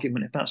your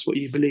argument. If that's what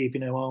you believe,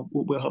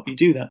 we'll help you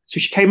do that. So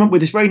she came up with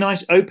this very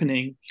nice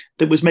opening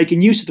that was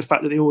making use of the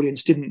fact that the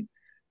audience didn't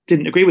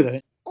agree with her.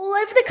 All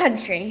over the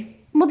country,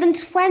 more than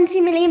 20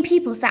 million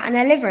people sat in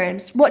their living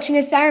rooms watching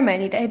a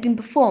ceremony that had been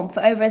performed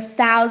for over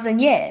 1,000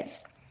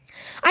 years.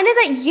 I know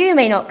that you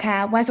may not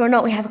care whether or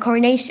not we have a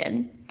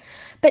coronation,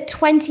 but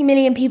 20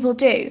 million people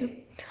do.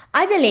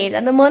 I believe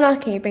that the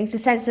monarchy brings a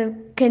sense of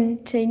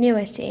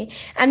continuity,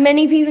 and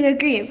many people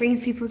agree it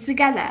brings people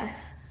together.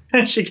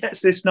 And she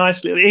gets this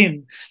nice little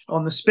in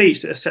on the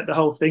speech that has set the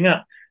whole thing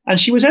up. And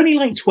she was only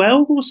like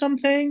 12 or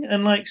something,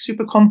 and like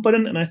super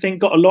confident, and I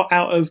think got a lot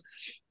out of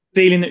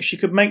feeling that she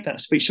could make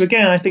that speech. So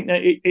again, I think that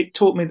it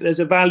taught me that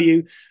there's a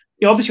value.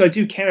 Obviously, I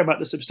do care about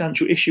the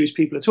substantial issues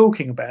people are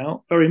talking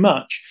about very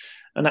much,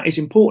 and that is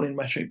important in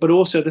rhetoric, but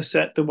also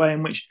the way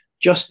in which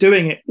just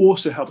doing it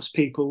also helps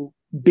people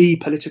be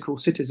political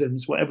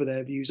citizens, whatever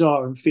their views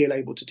are, and feel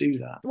able to do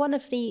that. One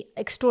of the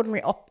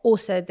extraordinary,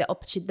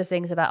 the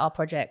things about our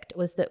project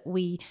was that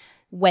we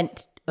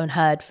went and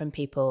heard from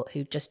people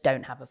who just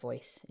don't have a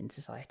voice in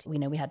society.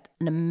 We had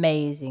an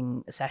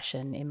amazing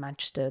session in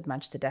Manchester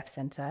Deaf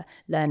Centre,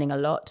 learning a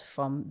lot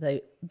from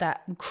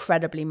that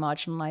incredibly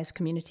marginalised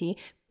community,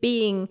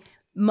 being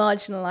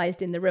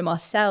marginalised in the room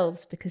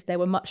ourselves, because there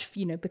were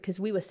because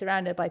we were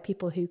surrounded by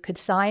people who could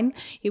sign,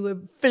 who were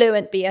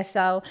fluent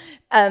BSL.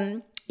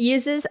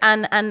 users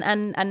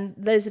and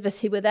those of us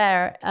who were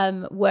there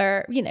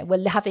were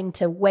having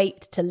to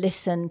wait to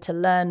listen to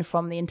learn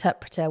from the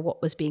interpreter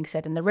what was being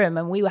said in the room,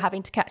 and we were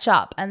having to catch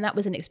up, and that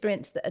was an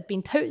experience that had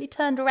been totally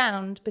turned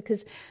around,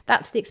 because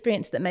that's the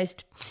experience that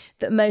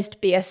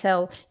most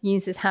BSL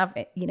users have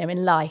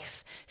in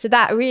life. So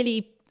that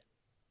really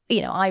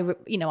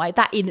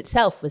that in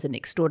itself was an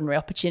extraordinary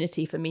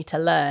opportunity for me to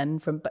learn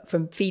from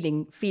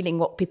feeling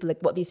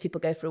what these people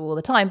go through all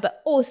the time,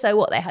 but also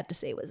what they had to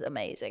say was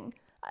amazing.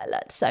 I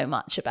learned so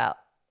much about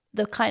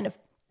the kind of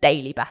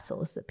daily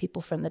battles that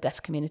people from the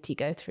deaf community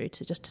go through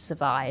to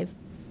survive.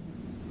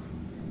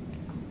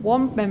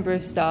 One member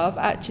of staff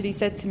actually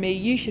said to me,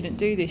 "You shouldn't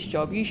do this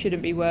job, you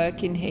shouldn't be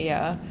working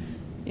here."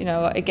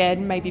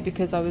 Again, maybe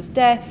because I was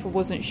deaf, I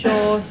wasn't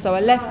sure, so I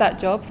left that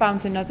job,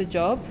 found another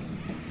job,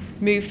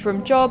 moved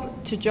from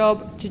job to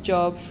job to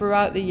job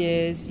throughout the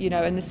years,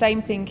 and the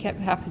same thing kept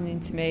happening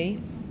to me.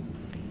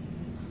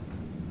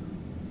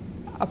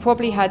 I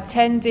probably had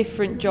 10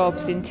 different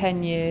jobs in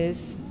 10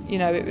 years.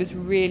 It was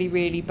really,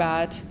 really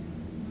bad.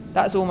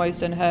 That's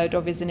almost unheard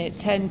of, isn't it?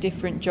 10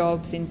 different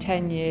jobs in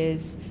 10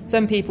 years.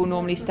 Some people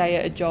normally stay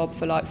at a job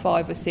for like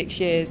 5 or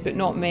 6 years, but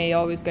not me.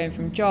 I was going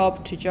from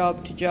job to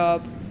job to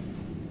job.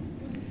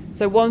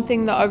 So one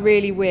thing that I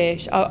really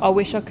wish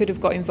I could have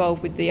got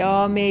involved with the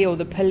army or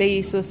the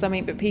police or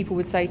something, but people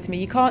would say to me,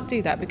 "You can't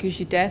do that because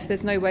you're deaf.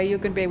 There's no way you're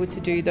going to be able to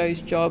do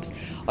those jobs."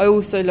 I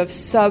also love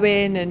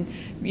sewing and,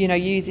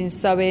 using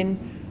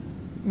sewing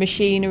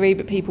machinery,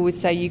 but people would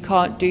say, "You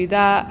can't do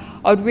that."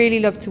 I'd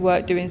really love to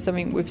work doing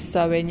something with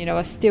sewing.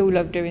 I still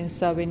love doing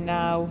sewing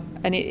now,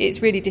 and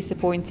it's really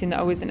disappointing that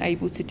I wasn't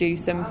able to do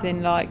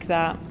something like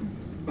that.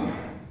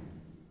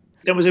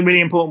 That was a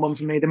really important one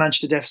for me, the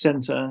Manchester Deaf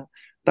Centre.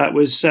 That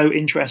was so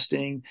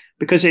interesting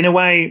because, in a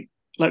way,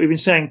 like we've been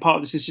saying, part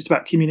of this is just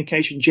about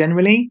communication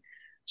generally.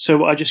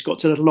 So I just got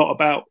to learn a lot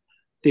about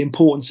the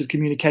importance of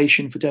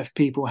communication for deaf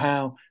people,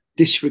 how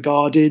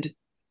disregarded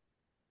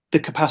the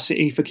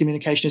capacity for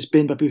communication has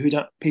been by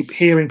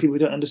hearing people who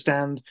don't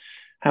understand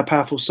how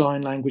powerful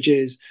sign language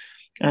is.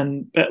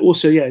 And but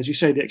also, as you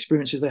say, the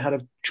experiences they had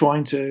of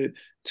trying to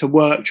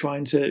work,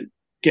 trying to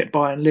get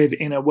by and live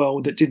in a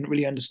world that didn't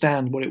really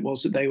understand what it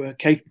was that they were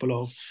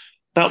capable of.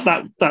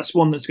 That's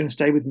one that's going to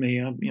stay with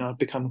me. I've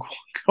become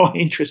quite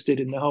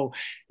interested in the whole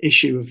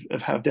issue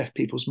of how deaf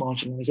people's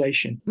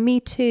marginalisation. Me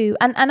too.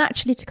 And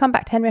actually, to come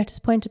back to Henrietta's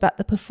point about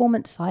the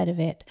performance side of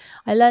it,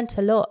 I learnt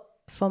a lot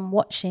from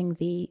watching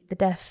the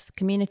deaf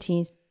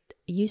communities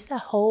use their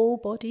whole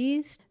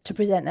bodies to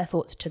present their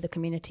thoughts to the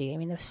community. I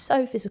mean, they're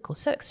so physical,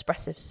 so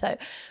expressive, so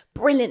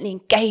brilliantly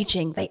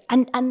engaging.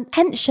 And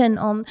tension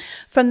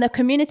from the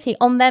community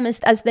on them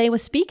as they were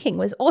speaking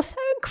was also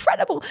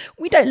incredible.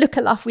 We don't look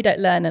enough, we don't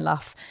learn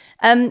enough.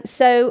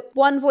 So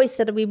one voice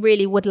that we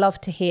really would love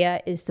to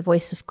hear is the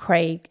voice of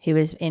Craig, who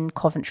is in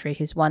Coventry,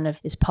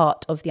 is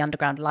part of the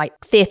Underground Light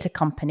Theatre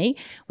Company,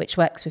 which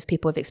works with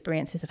people with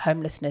experiences of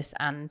homelessness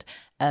and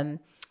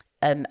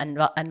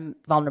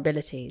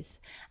vulnerabilities.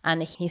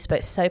 And he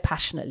spoke so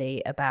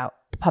passionately about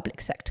public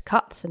sector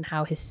cuts and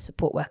how his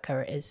support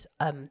worker is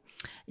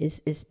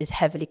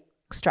heavily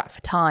strapped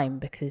for time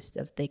because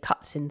of the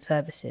cuts in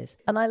services.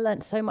 And I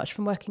learned so much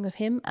from working with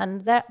him,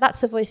 and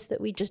that's a voice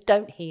that we just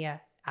don't hear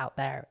out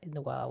there in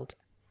the world.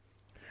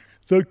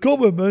 The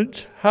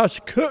government has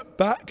cut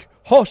back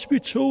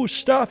hospital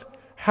staff,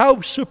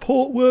 health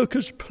support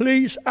workers,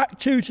 police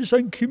activities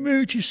and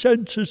community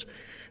centres.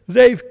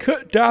 They've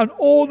cut down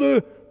all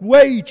the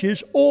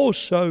wages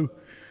also,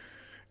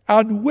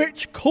 and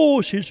which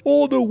causes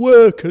all the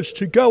workers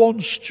to go on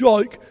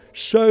strike,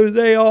 so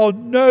there are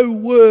no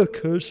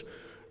workers,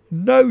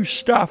 no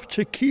staff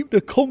to keep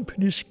the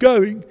companies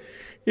going.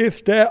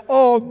 If there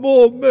are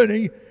more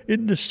money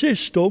in the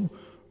system,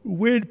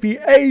 we'd be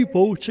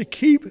able to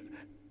keep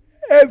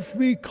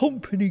every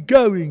company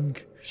going.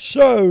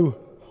 So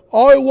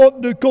I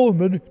want the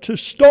government to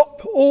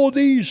stop all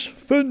these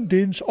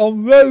fundings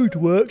on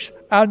roadworks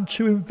and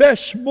to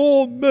invest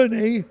more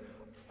money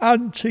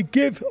and to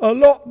give a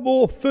lot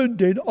more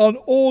funding on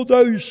all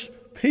those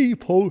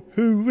people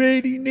who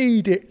really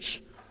need it.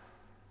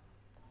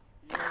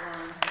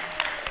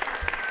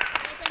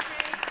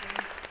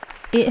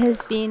 It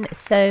has been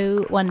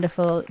so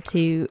wonderful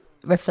to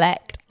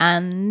reflect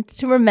and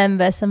to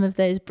remember some of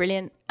those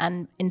brilliant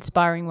and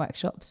inspiring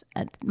workshops.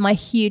 And my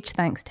huge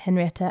thanks to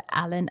Henrietta,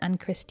 Alan and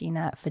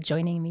Christina for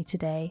joining me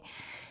today,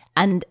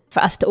 and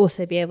for us to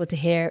also be able to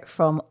hear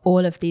from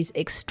all of these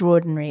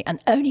extraordinary,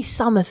 and only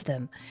some of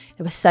them,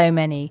 there were so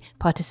many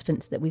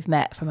participants that we've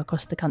met from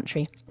across the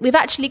country. We've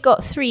actually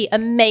got 3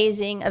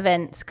 amazing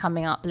events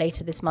coming up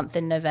later this month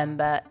in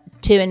November,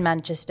 2 in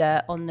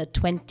Manchester on the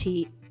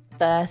 21st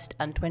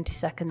and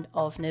 22nd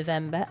of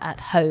November at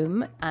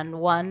home,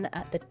 and 1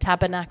 at the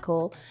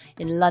Tabernacle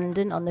in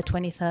London on the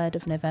 23rd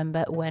of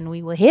November, when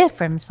we will hear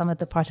from some of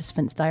the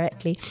participants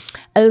directly,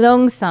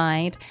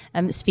 alongside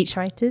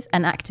speechwriters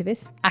and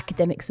activists,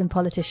 academics and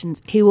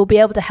politicians, who will be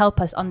able to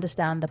help us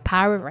understand the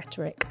power of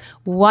rhetoric,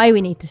 why we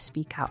need to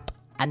speak up,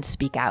 and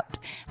speak out,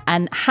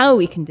 and how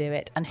we can do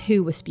it and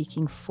who we're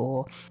speaking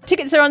for.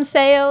 Tickets are on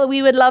sale.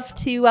 We would love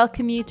to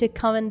welcome you to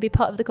come and be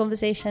part of the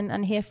conversation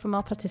and hear from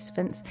our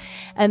participants.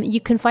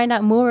 You can find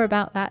out more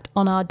about that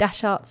on our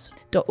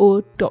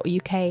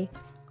dasharts.org.uk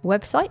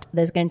website.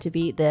 There's going to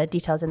be the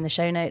details in the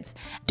show notes.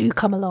 Do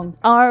come along.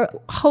 Our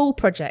whole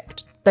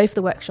project, both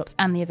the workshops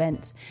and the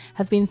events,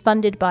 have been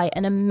funded by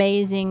an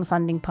amazing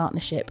funding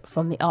partnership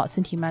from the Arts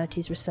and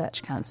Humanities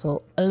Research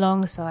Council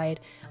alongside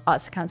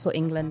Arts Council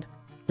England,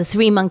 the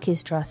Three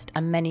Monkeys Trust,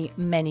 and many,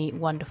 many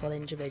wonderful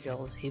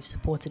individuals who've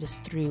supported us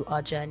through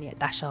our journey at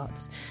Dash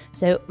Arts.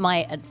 So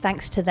my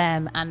thanks to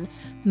them, and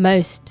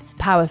most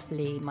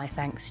powerfully my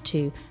thanks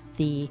to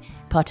the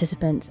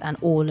participants and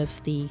all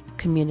of the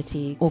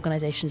community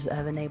organisations that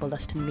have enabled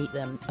us to meet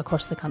them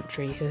across the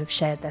country, who have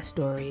shared their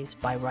stories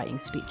by writing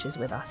speeches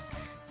with us.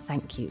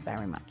 Thank you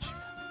very much.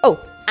 Oh,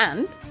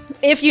 and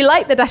if you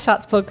like the Dash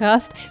Arts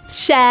podcast,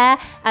 share,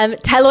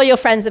 tell all your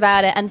friends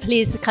about it, and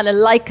please kind of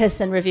like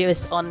us and review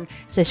us on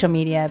social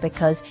media,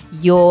 because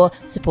your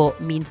support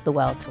means the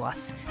world to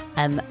us.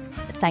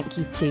 Thank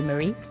you to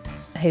Marie,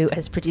 who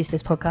has produced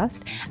this podcast,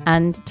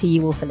 and to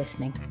you all for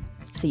listening.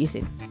 See you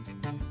soon.